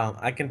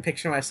 I can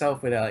picture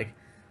myself with a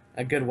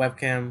good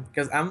webcam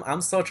because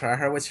I'm so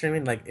tryhard with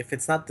streaming. Like if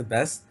it's not the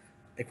best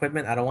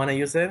equipment, I don't want to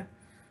use it.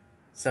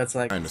 So it's I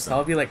like, so understand.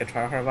 I'll be like a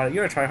tryhard about it.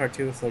 You're a tryhard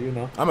too, so you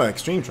know. I'm an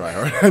extreme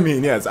tryhard. I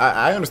mean, yes,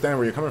 I understand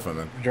where you're coming from,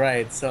 man.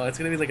 Right. So it's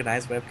gonna be like a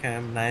nice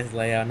webcam, nice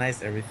layout,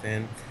 nice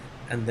everything,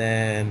 and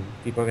then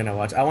people are gonna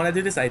watch. I want to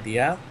do this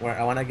idea where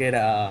I want to get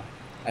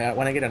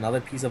another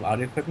piece of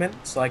audio equipment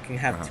so I can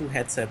have Uh-huh. two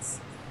headsets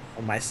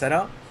on my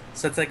setup.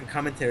 So it's like a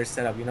commentary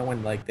setup. You know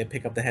when like they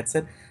pick up the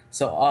headset.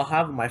 So I'll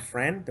have my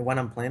friend, the one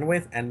I'm playing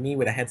with, and me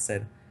with a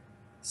headset.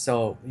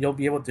 So you'll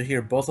be able to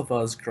hear both of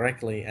us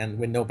correctly and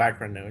with no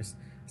background noise.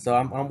 So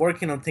I'm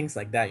working on things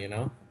like that. You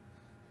know.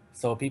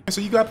 So people. So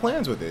you got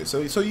plans with it.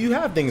 So you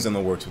have things in the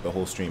works with the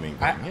whole streaming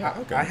thing. Yeah. I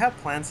Okay. have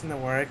plans in the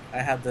work. I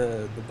have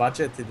the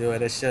budget to do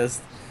it. It's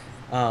just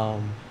I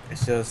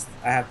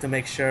have to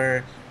make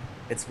sure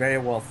it's very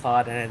well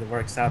thought and it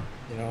works out,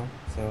 you know.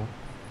 So,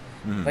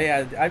 but Mhm.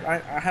 yeah,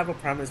 I have a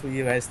promise with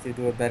you guys to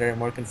do it better and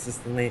more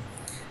consistently,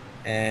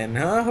 and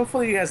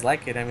hopefully you guys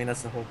like it. I mean,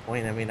 that's the whole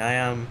point. I mean,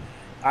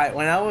 I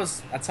when I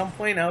was at some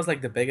point I was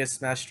like the biggest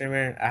Smash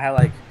streamer. I had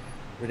like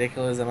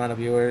ridiculous amount of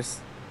viewers.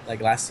 Like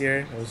last year,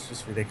 it was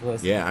just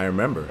ridiculous. Yeah, I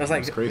remember. It was It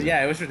was like, crazy.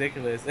 yeah, it was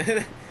ridiculous.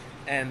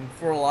 And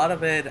for a lot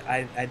of it,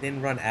 I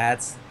didn't run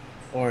ads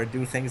or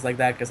do things like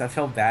that because I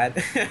felt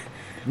bad.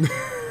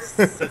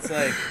 So it's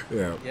like,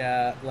 Yeah.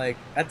 yeah, like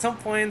at some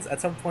points,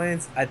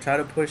 I try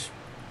to push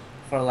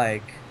for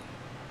like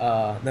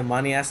the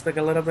money aspect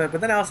a little bit,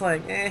 but then I was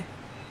like,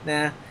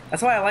 nah.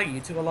 That's why I like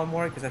YouTube a lot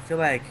more because I feel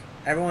like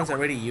everyone's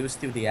already used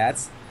to the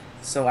ads,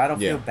 so I don't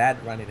feel Yeah.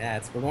 bad running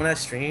ads. But when I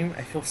stream,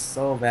 I feel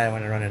so bad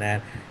when I run an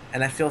ad,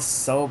 and I feel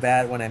so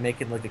bad when I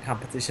make it like the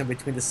competition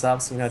between the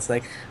subs. You know, it's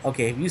like,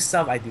 okay, if you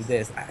sub, I do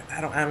this.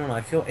 I don't know.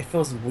 I feel it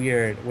feels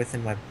weird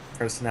within my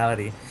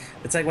personality.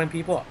 It's like when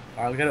people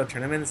are go to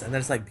tournaments and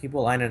there's like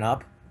people lining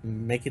up,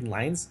 making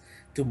lines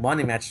to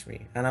money match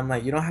me, and I'm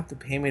like, you don't have to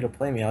pay me to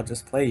play me. I'll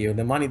just play you.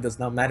 The money does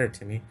not matter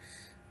to me.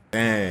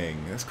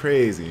 Dang, that's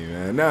crazy,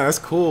 man. No, that's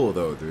cool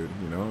though, dude.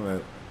 You know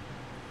that.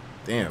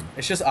 Damn.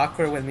 It's just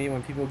awkward with me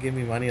when people give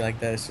me money like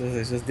that. It's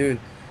just, dude,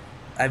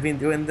 I've been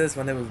doing this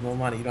when there was no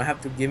money. You don't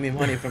have to give me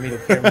money for me to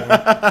care more.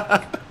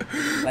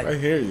 Like, I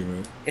hear you,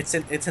 man.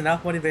 it's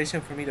enough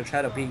motivation for me to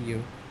try to beat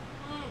you.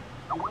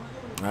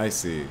 I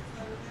see.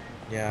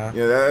 Yeah.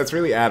 Yeah, that's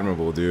really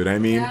admirable, dude. I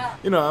mean,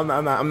 you know,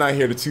 I'm not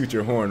here to toot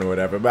your horn or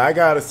whatever, but I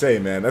gotta say,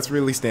 man, that's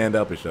really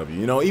stand-upish of you.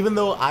 You know, even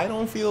though I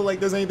don't feel like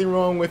there's anything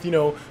wrong with, you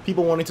know,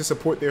 people wanting to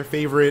support their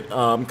favorite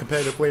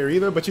competitive player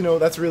either, but, you know,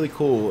 that's really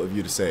cool of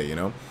you to say, you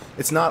know?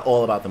 It's not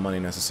all about the money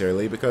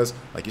necessarily because,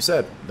 like you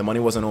said, the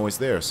money wasn't always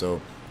there,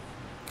 so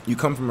you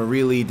come from a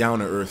really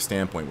down-to-earth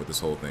standpoint with this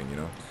whole thing, you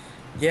know?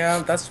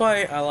 Yeah, that's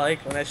why I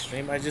like when I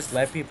stream, I just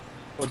let people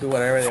do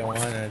whatever they want,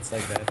 and it's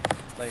like that.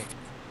 Like,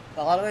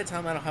 a lot of the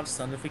time I don't have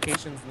stun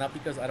notifications, not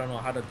because I don't know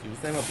how to use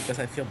them, but because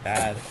I feel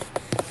bad.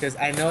 Because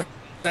I know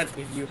that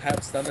if you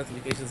have stun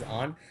notifications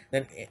on,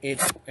 then it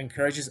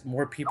encourages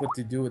more people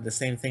to do the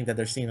same thing that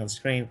they're seeing on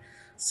screen.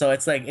 So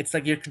it's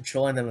like you're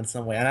controlling them in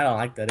some way, and I don't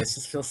like that. It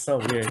just feels so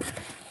weird.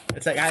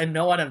 It's like I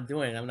know what I'm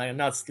doing. I'm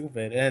not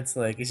stupid. And it's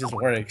like it just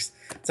works.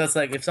 So it's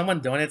like if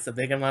someone donates a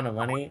big amount of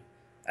money,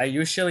 I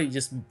usually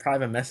just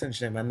private message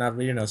them and not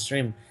read it on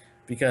stream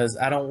because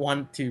I don't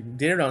want to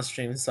do it on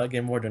stream so I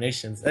get more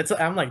donations.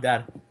 I'm like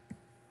that.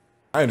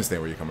 I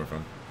understand where you're coming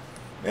from.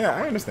 Yeah,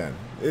 I understand.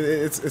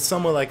 It's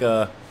somewhat like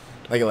a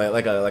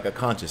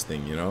conscious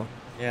thing, you know?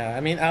 Yeah,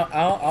 I mean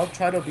I'll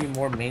try to be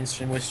more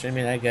mainstream with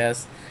streaming, I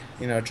guess.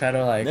 You know, try to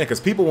Yeah, like because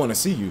people want to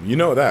see you. You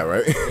know that,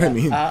 right? I yeah,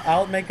 mean,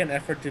 I'll make an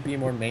effort to be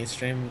more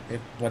mainstream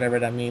if whatever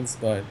that means,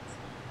 but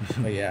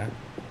yeah.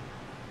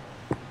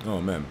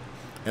 oh man.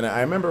 And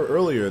I remember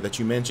earlier that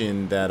you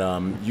mentioned that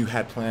you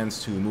had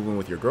plans to move in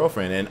with your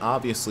girlfriend, and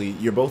obviously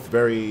you're both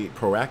very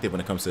proactive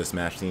when it comes to the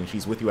Smash scene.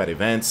 She's with you at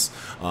events.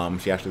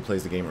 She actually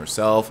plays the game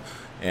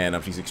herself,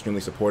 and she's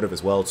extremely supportive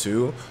as well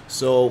too.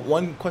 So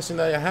one question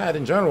that I had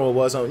in general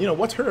was, you know,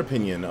 what's her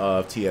opinion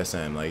of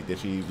TSM? Like, did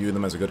she view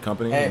them as a good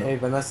company? Hey, You know? hey,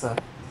 Vanessa.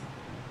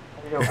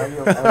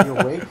 Are you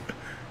awake?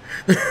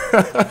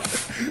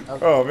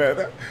 Okay. Oh man,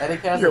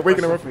 Etika has you're a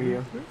waking question her up for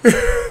you.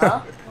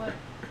 Huh?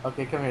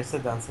 Okay, come here.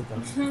 Sit down. Sit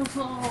down.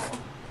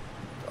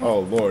 Oh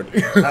Lord.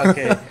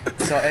 Okay,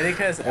 so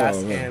Etika is Oh,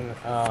 asking,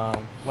 man.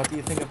 what do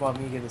you think about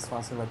me getting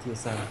sponsored by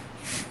TSM?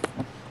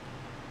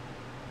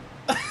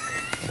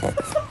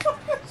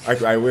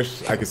 I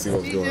wish I could see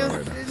what's going on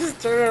right now. She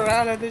just turned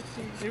around and then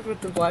she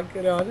put the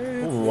blanket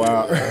on.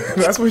 Wow,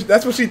 that's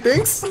what she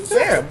thinks.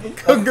 Damn. She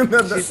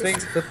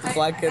thinks put the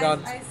blanket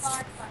on. I saw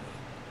it coming.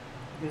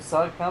 You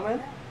saw it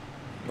coming?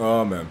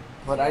 Oh man.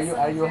 But are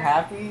you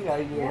happy?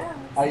 Yeah,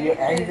 Are you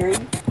angry?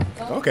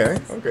 Okay.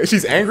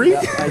 She's angry.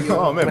 Yeah, are you,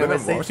 Oh man, wait, but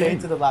wait, then say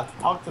to the laptop.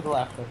 Talk to the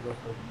laptop real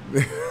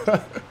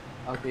quick.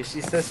 Okay, she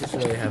says she's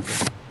really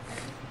happy.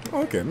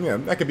 Okay, yeah,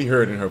 that could be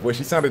heard in her voice.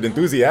 She sounded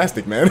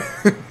enthusiastic, man. So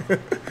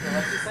what'd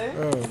she say?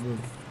 Oh man.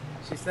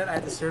 She said I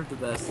deserve the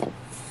best.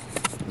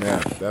 Yeah,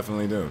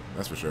 definitely do.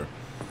 That's for sure.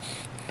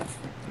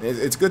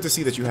 It's good to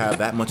see that you have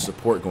that much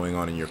support going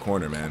on in your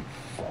corner, man.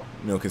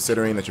 You know,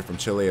 considering that you're from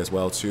Chile as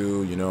well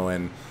too, you know,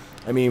 and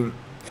I mean,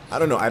 I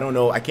don't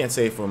know, I can't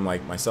say from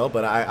like myself,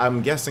 but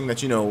I'm guessing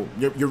that, you know,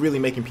 you're really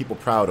making people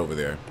proud over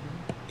there.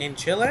 In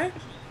Chile?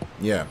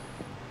 Yeah.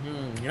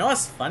 You know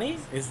what's funny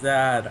is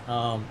that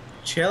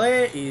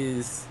Chile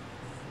is.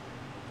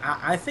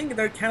 I think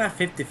they're kind of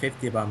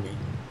 50-50 about me.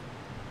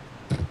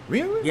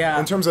 Really? Yeah.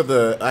 In terms of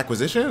the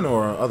acquisition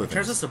or other In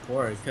terms of things?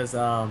 support, because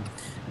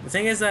the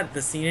thing is that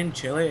the scene in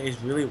Chile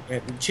is really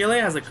Chile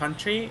as a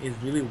country is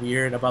really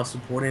weird about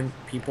supporting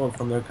people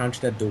from their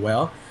country that do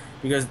well,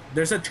 because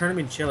there's a term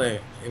in Chile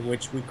in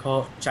which we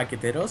call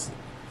chaqueteros,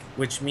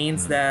 which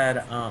means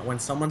that when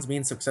someone's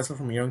being successful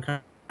from your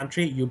own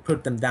country, you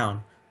put them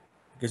down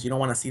because you don't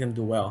want to see them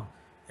do well.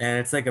 And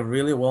it's like a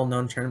really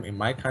well-known term in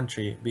my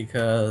country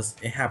because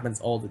it happens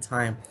all the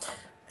time.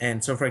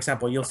 And so, for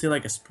example, you'll see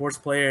like a sports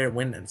player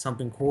win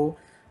something cool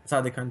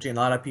outside the country, and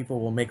a lot of people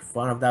will make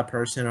fun of that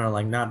person or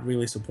like not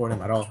really support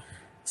him at all.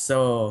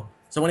 So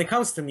when it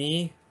comes to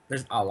me,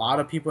 there's a lot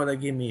of people that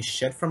give me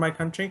shit from my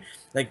country.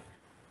 Like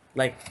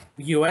like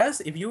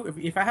US,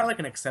 if I had like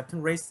an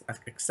acceptance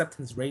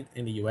rate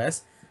in the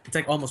US, it's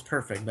like almost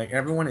perfect. Like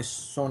everyone is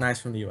so nice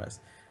from the US.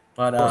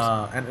 But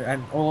Of course.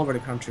 and all over the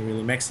country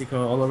really,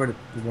 Mexico, all over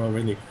the world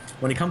really.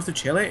 When it comes to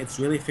Chile, it's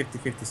really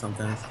 50-50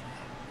 sometimes.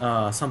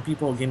 Some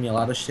people give me a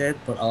lot of shit,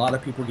 but a lot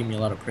of people give me a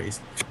lot of praise.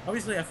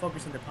 Obviously, I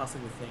focus on the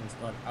positive things,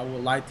 but I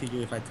would lie to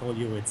you if I told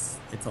you it's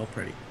all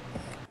pretty.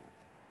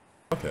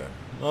 Okay.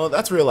 Well,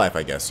 that's real life,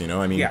 I guess. You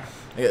know, I mean, Yeah.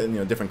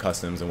 different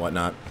customs and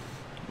whatnot.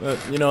 But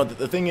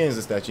the thing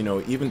is that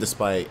even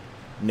despite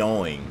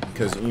knowing,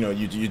 because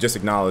you just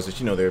acknowledged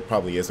that there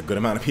probably is a good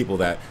amount of people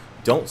that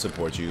don't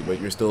support you, but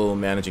you're still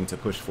managing to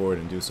push forward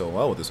and do so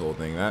well with this whole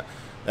thing. That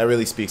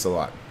really speaks a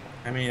lot.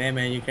 I mean, hey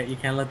man, you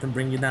can't let them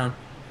bring you down.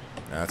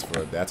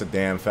 That's a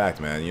damn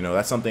fact, man.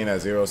 That's something that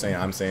Zero's saying.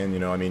 I'm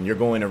saying, I mean, you're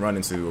going to run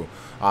into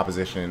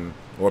opposition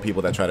or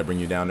people that try to bring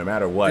you down, no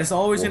matter what. There's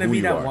always or gonna who be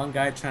you that are. one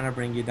guy trying to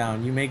bring you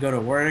down. You may go to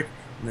work,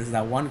 and there's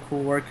that one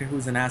cool worker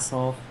who's an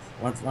asshole,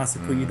 wants to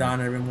put you down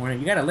every morning.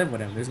 You gotta live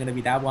with him. There's gonna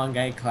be that one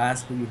guy in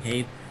class who you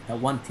hate, that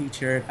one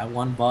teacher, that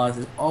one boss.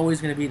 There's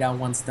always gonna be that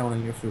one stone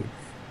in your food.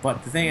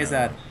 But the thing is No,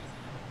 that,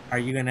 are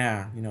you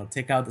gonna,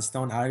 take out the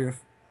stone out of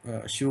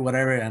your shoe,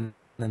 whatever, and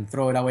then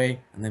throw it away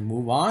and then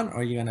move on, or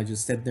are you gonna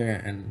just sit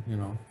there and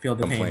feel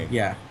the pain? complain.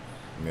 Yeah.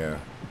 Yeah.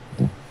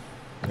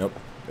 Yep.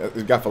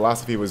 You got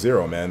philosophy with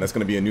Zero, man. That's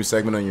gonna be a new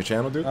segment on your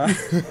channel, dude.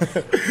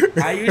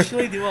 I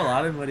usually do a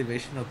lot of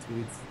motivational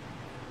tweets.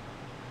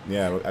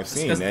 Yeah, I've Just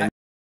seen. because And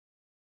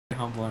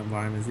humble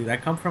environments, dude. I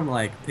come from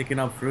like picking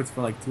up fruits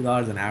for like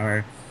 $2 an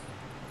hour,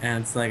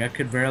 and it's like I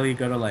could barely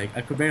go to like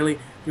I could barely,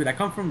 dude. I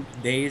come from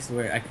days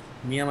where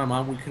me and my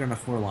mom, we couldn't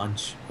afford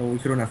lunch, or we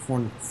couldn't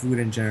afford food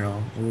in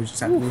general. We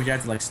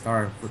had to like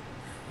starve.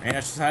 And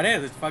that's just how it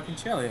is. It's fucking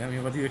chilly. I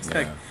mean, what do you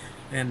expect?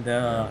 yeah, And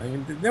yeah. I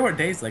mean, there were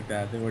days like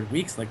that. There were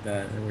weeks like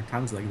that. There were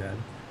times like that.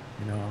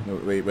 You know. No,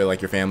 where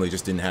like your family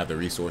just didn't have the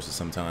resources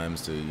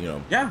sometimes to.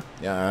 Yeah.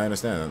 Yeah, I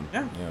understand.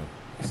 Yeah. Yeah.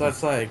 So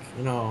it's like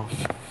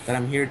that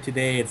I'm here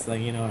today. It's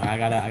like I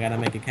gotta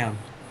make it count.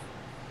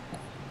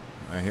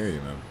 I hear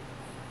you,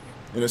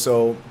 man.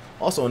 So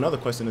also another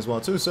question as well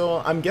too. So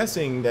I'm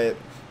guessing that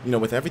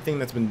with everything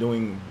that's been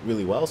doing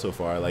really well so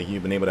far, like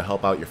you've been able to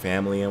help out your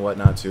family and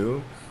whatnot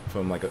too,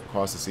 from like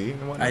across the sea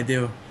and I whatnot.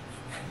 do.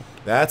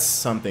 That's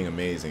something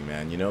amazing,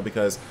 man.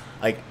 Because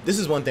like this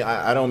is one thing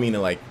I don't mean to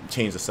like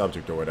change the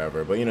subject or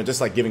whatever, but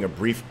just like giving a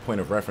brief point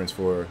of reference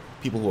for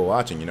people who are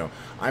watching.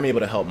 I'm able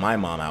to help my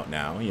mom out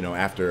now.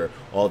 After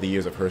all the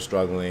years of her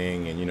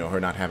struggling and her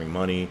not having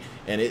money,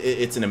 and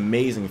it's an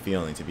amazing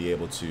feeling to be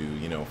able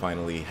to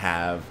finally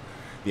have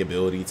the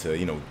ability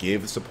to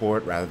give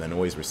support rather than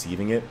always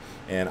receiving it.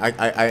 And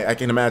I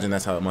can imagine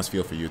that's how it must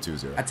feel for you too,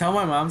 Zero. I tell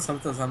my mom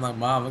sometimes, I'm like,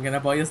 Mom, I'm gonna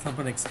buy you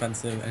something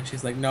expensive, and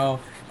she's like, No,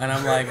 and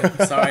I'm like,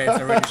 I'm sorry, it's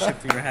already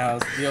shipped to your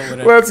house. Deal with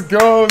it. Let's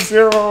go,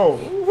 Zero.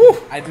 Woo!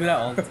 I do that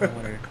all the time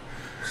with her.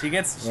 She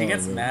gets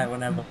Man. mad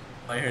when I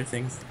buy her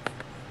things.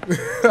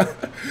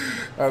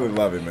 I would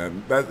love it,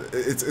 man.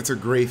 It's a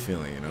great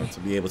feeling, to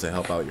be able to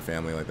help out your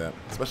family like that,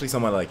 especially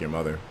someone like your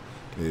mother.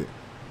 It-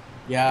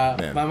 Yeah,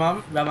 man.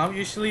 my mom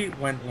usually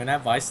when I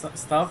buy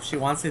stuff, she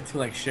wants it to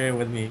like share it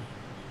with me.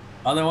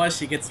 Otherwise,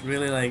 she gets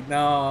really like,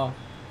 no.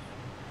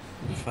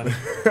 It's funny.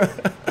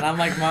 And I'm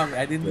like, Mom,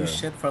 I didn't do Yeah.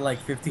 shit for like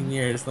 15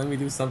 years. Let me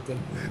do something.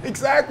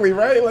 Exactly,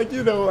 right? Like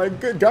like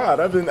good God,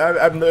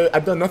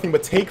 I've done nothing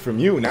but take from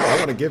you. Now I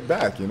want to give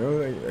back.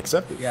 Like,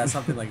 accept it. Yeah,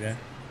 something like that.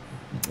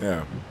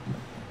 Yeah,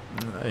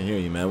 I hear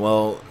you, man.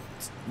 Well,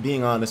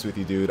 being honest with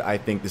you, dude, I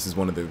think this is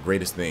one of the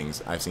greatest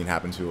things I've seen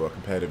happen to a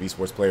competitive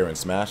esports player in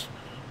Smash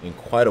in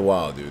quite a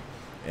while, dude.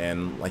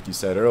 And like you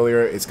said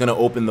earlier, it's gonna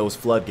open those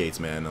floodgates,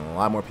 man, and a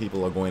lot more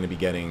people are going to be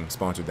getting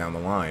sponsored down the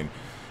line.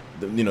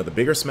 The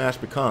bigger Smash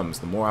becomes,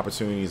 the more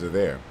opportunities are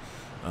there.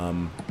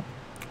 Do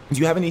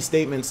you have any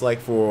statements like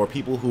for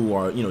people who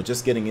are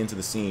just getting into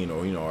the scene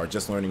or are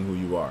just learning who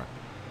you are?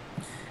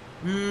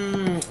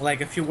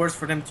 Like a few words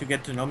for them to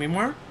get to know me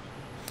more.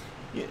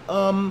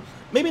 Yeah,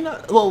 maybe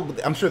not. Well,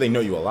 I'm sure they know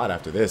you a lot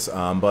after this.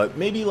 But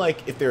maybe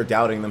like if they're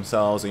doubting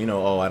themselves, or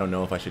oh, I don't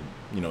know if I should,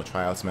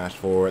 try out Smash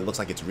 4. It looks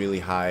like it's really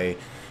high,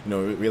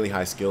 really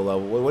high skill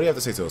level. What do you have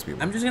to say to those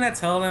people? I'm just gonna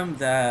tell them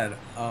that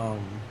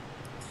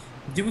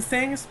do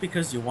things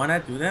because you wanna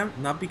do them,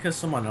 not because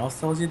someone else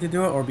tells you to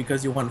do it or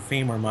because you want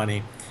fame or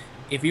money.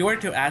 If you were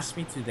to ask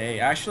me today,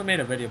 I actually made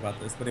a video about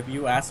this, but if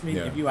you ask me,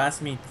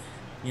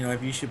 Yeah.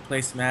 if you should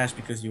play Smash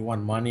because you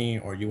want money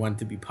or you want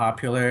to be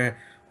popular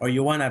or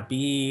you wanna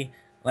be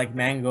like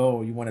Mango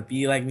or you wanna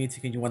be like me,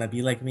 and you wanna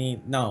be like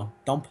me, no,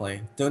 don't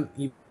play. Don't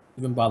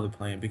even bother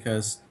playing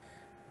because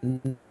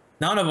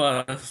none of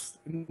us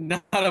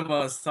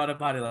thought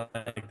about it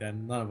like that.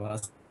 None of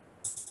us.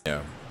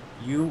 Yeah.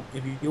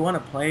 if you want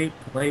to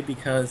play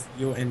because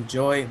you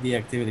enjoy the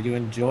activity, you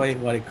enjoy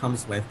what it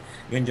comes with,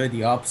 you enjoy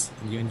the ups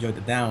and you enjoy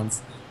the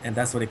downs, and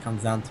that's what it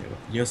comes down to.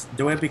 Just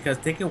do it because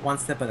take it one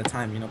step at a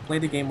time. You know, play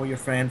the game with your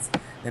friends,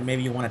 then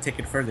maybe you want to take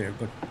it further.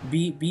 But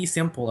be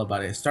simple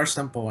about it. Start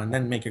simple and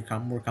then make it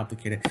more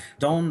complicated.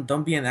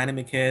 Don't be an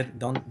anime kid.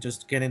 Don't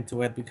just get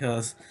into it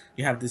because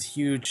you have this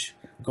huge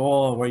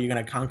goal where you're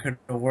gonna conquer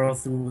the world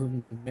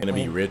through Gonna be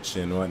playing. rich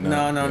and whatnot.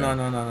 No, no, Yeah,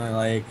 no, no, no,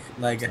 no. it's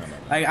not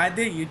about Like I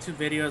did YouTube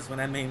videos when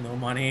I made no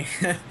money,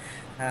 and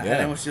it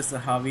yeah. was just a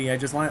hobby. I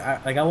just want,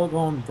 I will go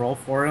on brawl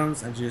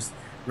forums and just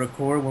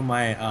record with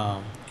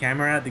my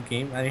camera at the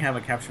game. I didn't have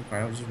a capture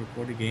card. I would just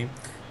record the game.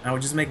 I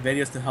would just make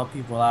videos to help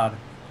people out,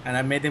 and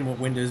I made them with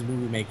Windows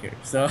Movie Maker.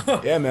 So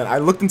Yeah, man. I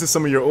looked into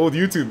some of your old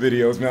YouTube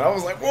videos, man. I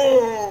was like,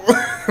 whoa,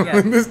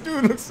 yeah, this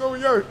dude looks so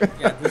young.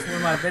 yeah, those were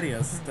my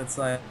videos. That's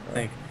Oh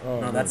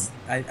no, man. that's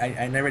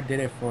I never did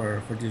it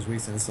for these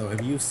reasons. So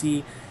if you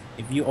see,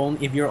 if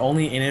you're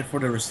only in it for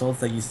the results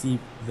that you see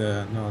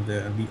the no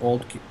the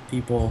old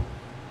people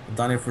have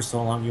done it for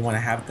so long, you want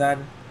to have that,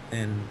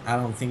 then I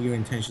don't think your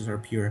intentions are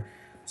pure.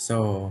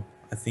 So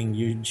I think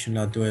you should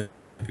not do it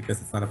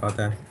because it's not about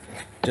that.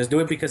 Just do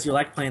it because you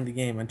like playing the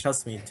game, and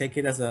trust me, take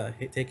it as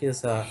like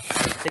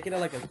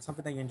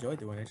something that you enjoy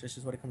doing. It's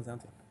just what it comes down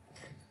to.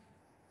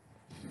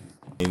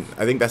 And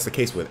I think that's the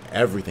case with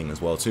everything as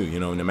well too. You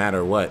know, no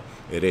matter what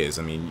it is.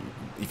 I mean,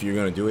 if you're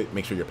gonna do it,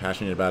 make sure you're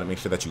passionate about it. Make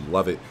sure that you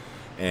love it.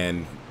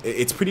 And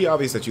it's pretty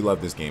obvious that you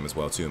love this game as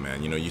well too,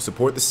 man. You know, you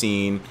support the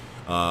scene.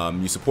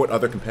 You support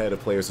other competitive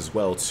players as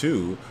well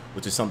too,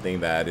 which is something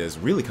that is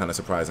really kind of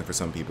surprising for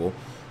some people.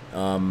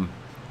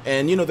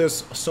 And you know,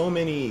 there's so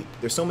many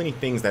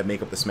things that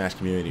make up the Smash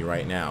community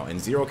right now, and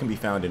ZeRo can be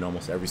found in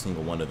almost every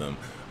single one of them.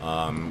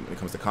 When it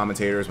comes to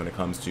commentators, when it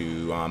comes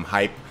to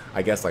hype,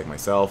 I guess, like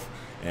myself,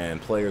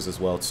 and players as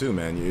well too,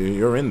 man.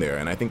 You're in there,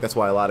 and I think that's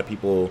why a lot of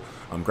people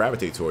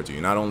gravitate towards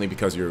you. Not only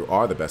because you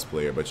are the best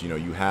player, but you know,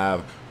 you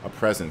have a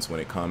presence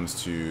when it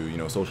comes to, you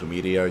know, social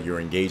media.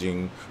 You're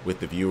engaging with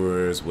the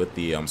viewers, with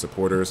the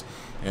supporters,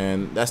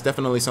 and that's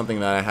definitely something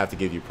that I have to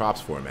give you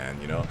props for,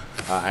 man. You know,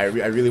 I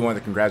really want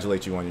to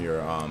congratulate you on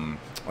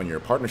your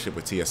partnership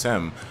with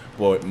TSM,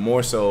 but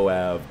more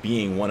so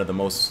being one of the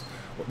most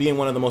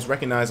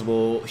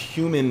recognizable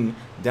human,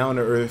 down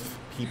to earth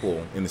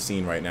people in the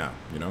scene right now.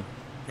 You know.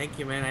 Thank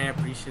you, man. I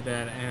appreciate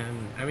that,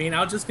 and I mean,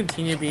 I'll just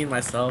continue being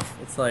myself.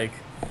 It's like,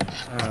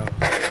 I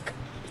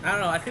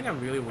don't know. I think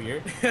I'm really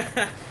weird.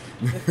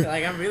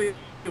 Like I'm really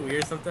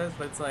weird sometimes,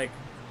 but it's like,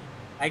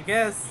 I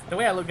guess the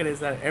way I look at it is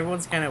that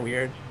everyone's kind of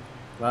weird,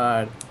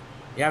 but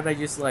you have to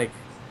just like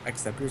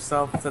accept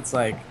yourself. So it's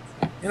like,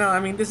 you know,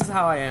 I mean, this is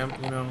how I am.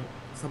 You know,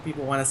 some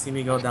people want to see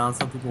me go down,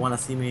 some people want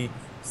to see me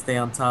stay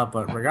on top,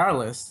 but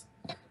regardless,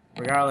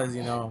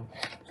 you know,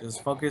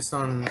 just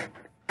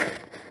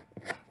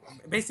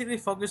basically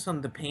focus on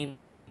the paint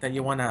that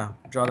you want to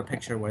draw the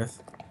picture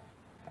with.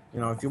 You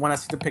know, if you want to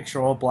see the picture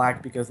all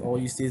black because all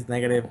you see is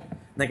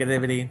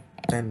negativity,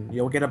 then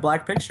you'll get a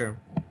black picture.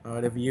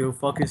 But if you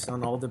focus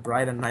on all the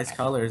bright and nice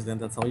colors, then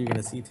that's all you're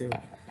gonna see too.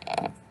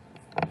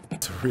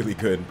 It's a really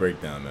good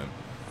breakdown, man.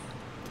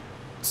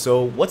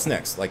 So what's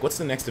next? Like, what's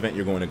the next event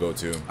you're going to go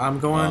to? I'm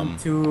going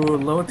to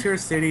Low Tier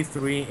City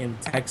 3 in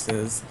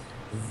Texas.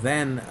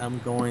 Then I'm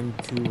going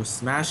to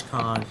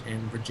SmashCon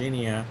in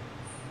Virginia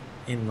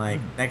in like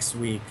next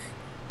week.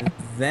 And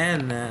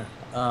then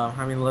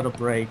having a little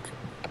break.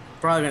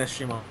 Probably gonna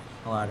stream a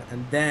lot.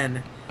 And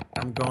then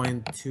I'm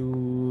going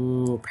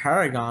to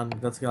Paragon.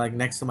 That's like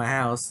next to my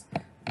house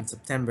in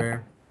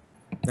September.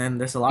 Then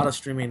there's a lot of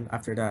streaming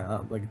after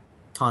that, like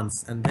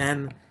tons. And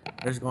then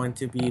there's going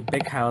to be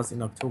Big House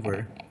in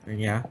October. And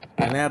yeah,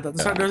 and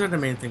those are the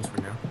main things for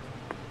now.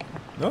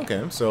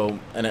 Okay, so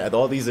and at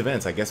all these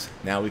events, I guess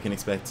now we can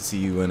expect to see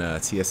you in a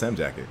TSM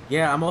jacket.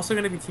 Yeah, I'm also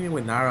gonna be teaming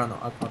with Nara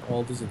on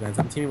all these events.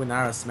 I'm teaming with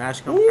Nara,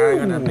 SmashCon,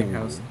 Paragon, and Big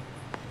House.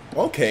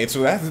 Okay,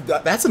 so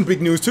that's some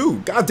big news too.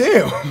 God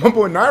damn, my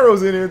boy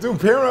Nairo's in here too.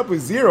 Pairing up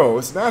with ZeRo,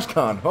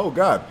 SmashCon. Oh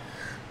God.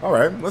 All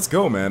right, let's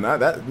go, man.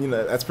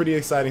 That's pretty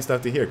exciting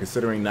stuff to hear,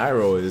 considering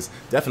Nairo is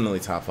definitely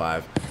top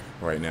 5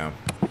 right now.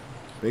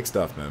 Big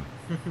stuff, man.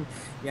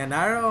 Yeah,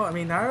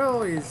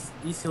 Nairo is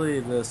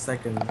easily the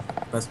second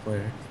best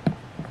player.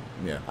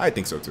 Yeah, I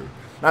think so too.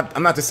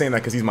 I'm not just saying that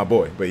because he's my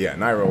boy, but yeah,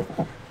 Nairo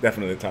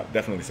definitely top,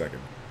 definitely second.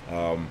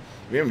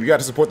 We got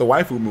to support the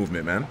waifu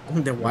movement, man.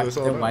 The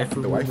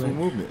waifu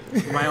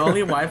movement. My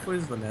only waifu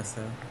is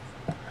Vanessa.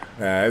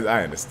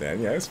 I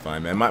understand. Yeah, it's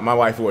fine, man. My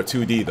waifu are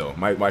 2D though.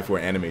 My waifu are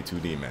anime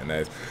 2D,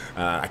 man.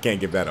 I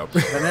can't give that up.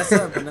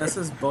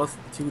 Vanessa's both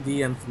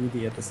 2D and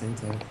 3D at the same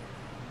time.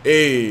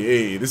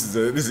 Hey, this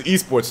is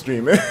esports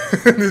stream, man.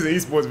 This is an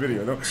esports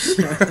video, no?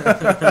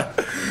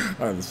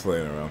 I'm just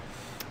playing around.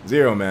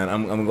 ZeRo, man,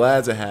 I'm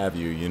glad to have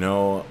you. You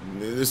know,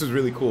 this is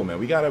really cool, man.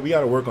 We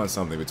gotta work on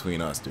something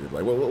between us, dude.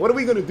 Like, what are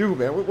we gonna do,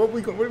 man?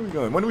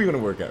 When are we gonna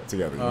work out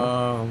together? You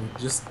know?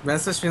 Just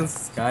message me on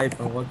Skype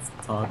and let's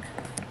talk.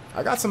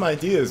 I got some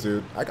ideas,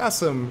 dude. I got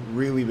some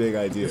really big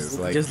ideas.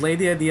 Just lay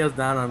the ideas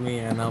down on me,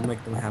 and I'll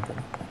make them happen.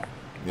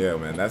 Yeah,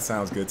 man, that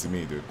sounds good to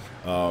me, dude.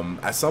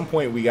 At some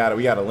point, we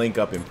gotta link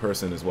up in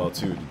person as well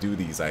too to do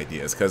these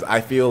ideas, because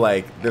I feel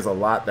like there's a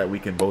lot that we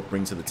can both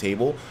bring to the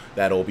table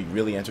that'll be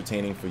really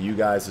entertaining for you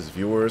guys as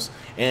viewers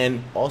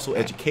and also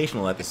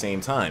educational at the same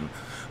time.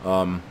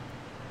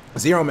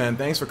 ZeRo, man,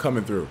 thanks for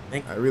coming through.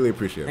 I really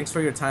appreciate it. Thanks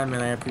for your time,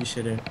 man. I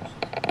appreciate it.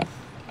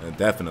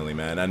 Definitely,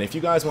 man. And if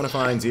you guys want to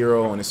find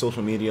ZeRo on his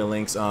social media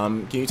links,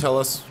 can you tell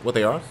us what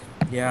they are?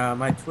 Yeah,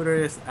 my Twitter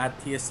is at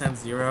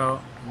TSM0.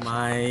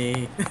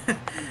 My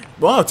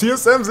Wow,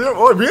 TSM0.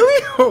 Oh,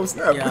 really? Oh,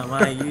 snap. Yeah,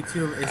 my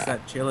YouTube is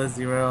at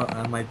Chilla0,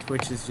 and my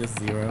Twitch is just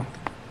ZeRo.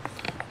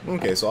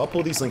 Okay, so I'll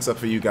pull these links up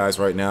for you guys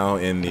right now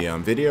in the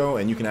video,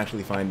 and you can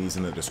actually find these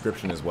in the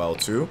description as well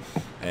too.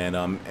 And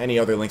any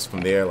other links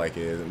from there, like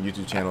his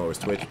YouTube channel or his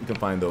Twitch, you can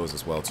find those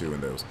as well too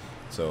in those.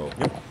 So,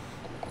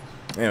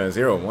 anyway,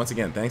 ZeRo, once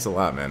again, thanks a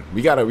lot, man.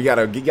 We gotta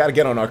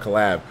get on our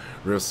collab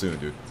real soon,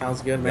 dude.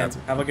 Sounds good, man.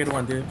 Have a good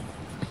one, dude.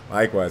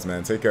 Likewise,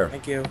 man. Take care.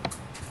 Thank you.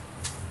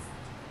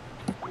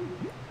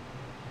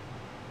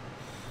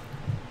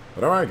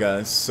 But alright,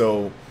 guys,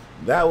 so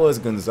that was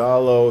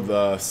Gonzalo,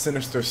 the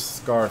Sinister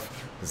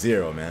Scarf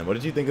ZeRo, man. What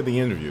did you think of the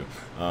interview?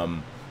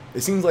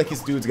 It seems like his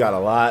dude's got a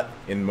lot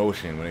in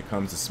motion when it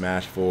comes to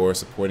Smash 4,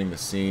 supporting the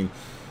scene.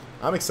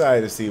 I'm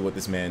excited to see what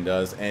this man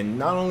does, and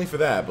not only for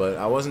that, but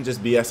I wasn't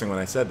just BSing when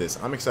I said this.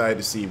 I'm excited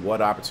to see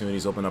what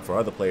opportunities open up for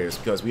other players,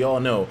 because we all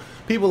know,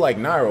 people like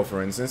Nairo,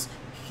 for instance,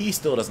 he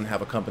still doesn't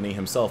have a company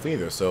himself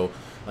either. So,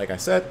 like I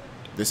said,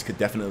 this could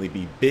definitely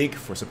be big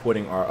for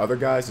supporting our other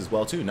guys as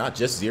well too. Not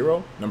just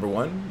ZeRo, number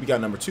 1. We got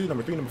number 2,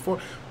 number 3, number 4.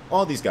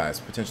 All these guys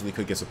potentially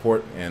could get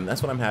support, and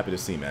that's what I'm happy to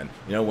see, man.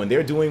 You know, when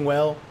they're doing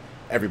well,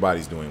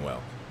 everybody's doing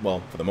well.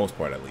 Well, for the most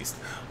part, at least.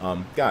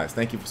 Guys,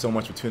 thank you so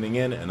much for tuning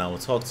in, and I will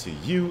talk to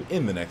you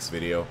in the next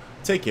video.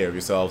 Take care of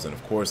yourselves, and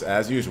of course,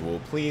 as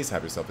usual, please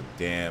have yourself a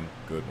damn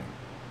good one.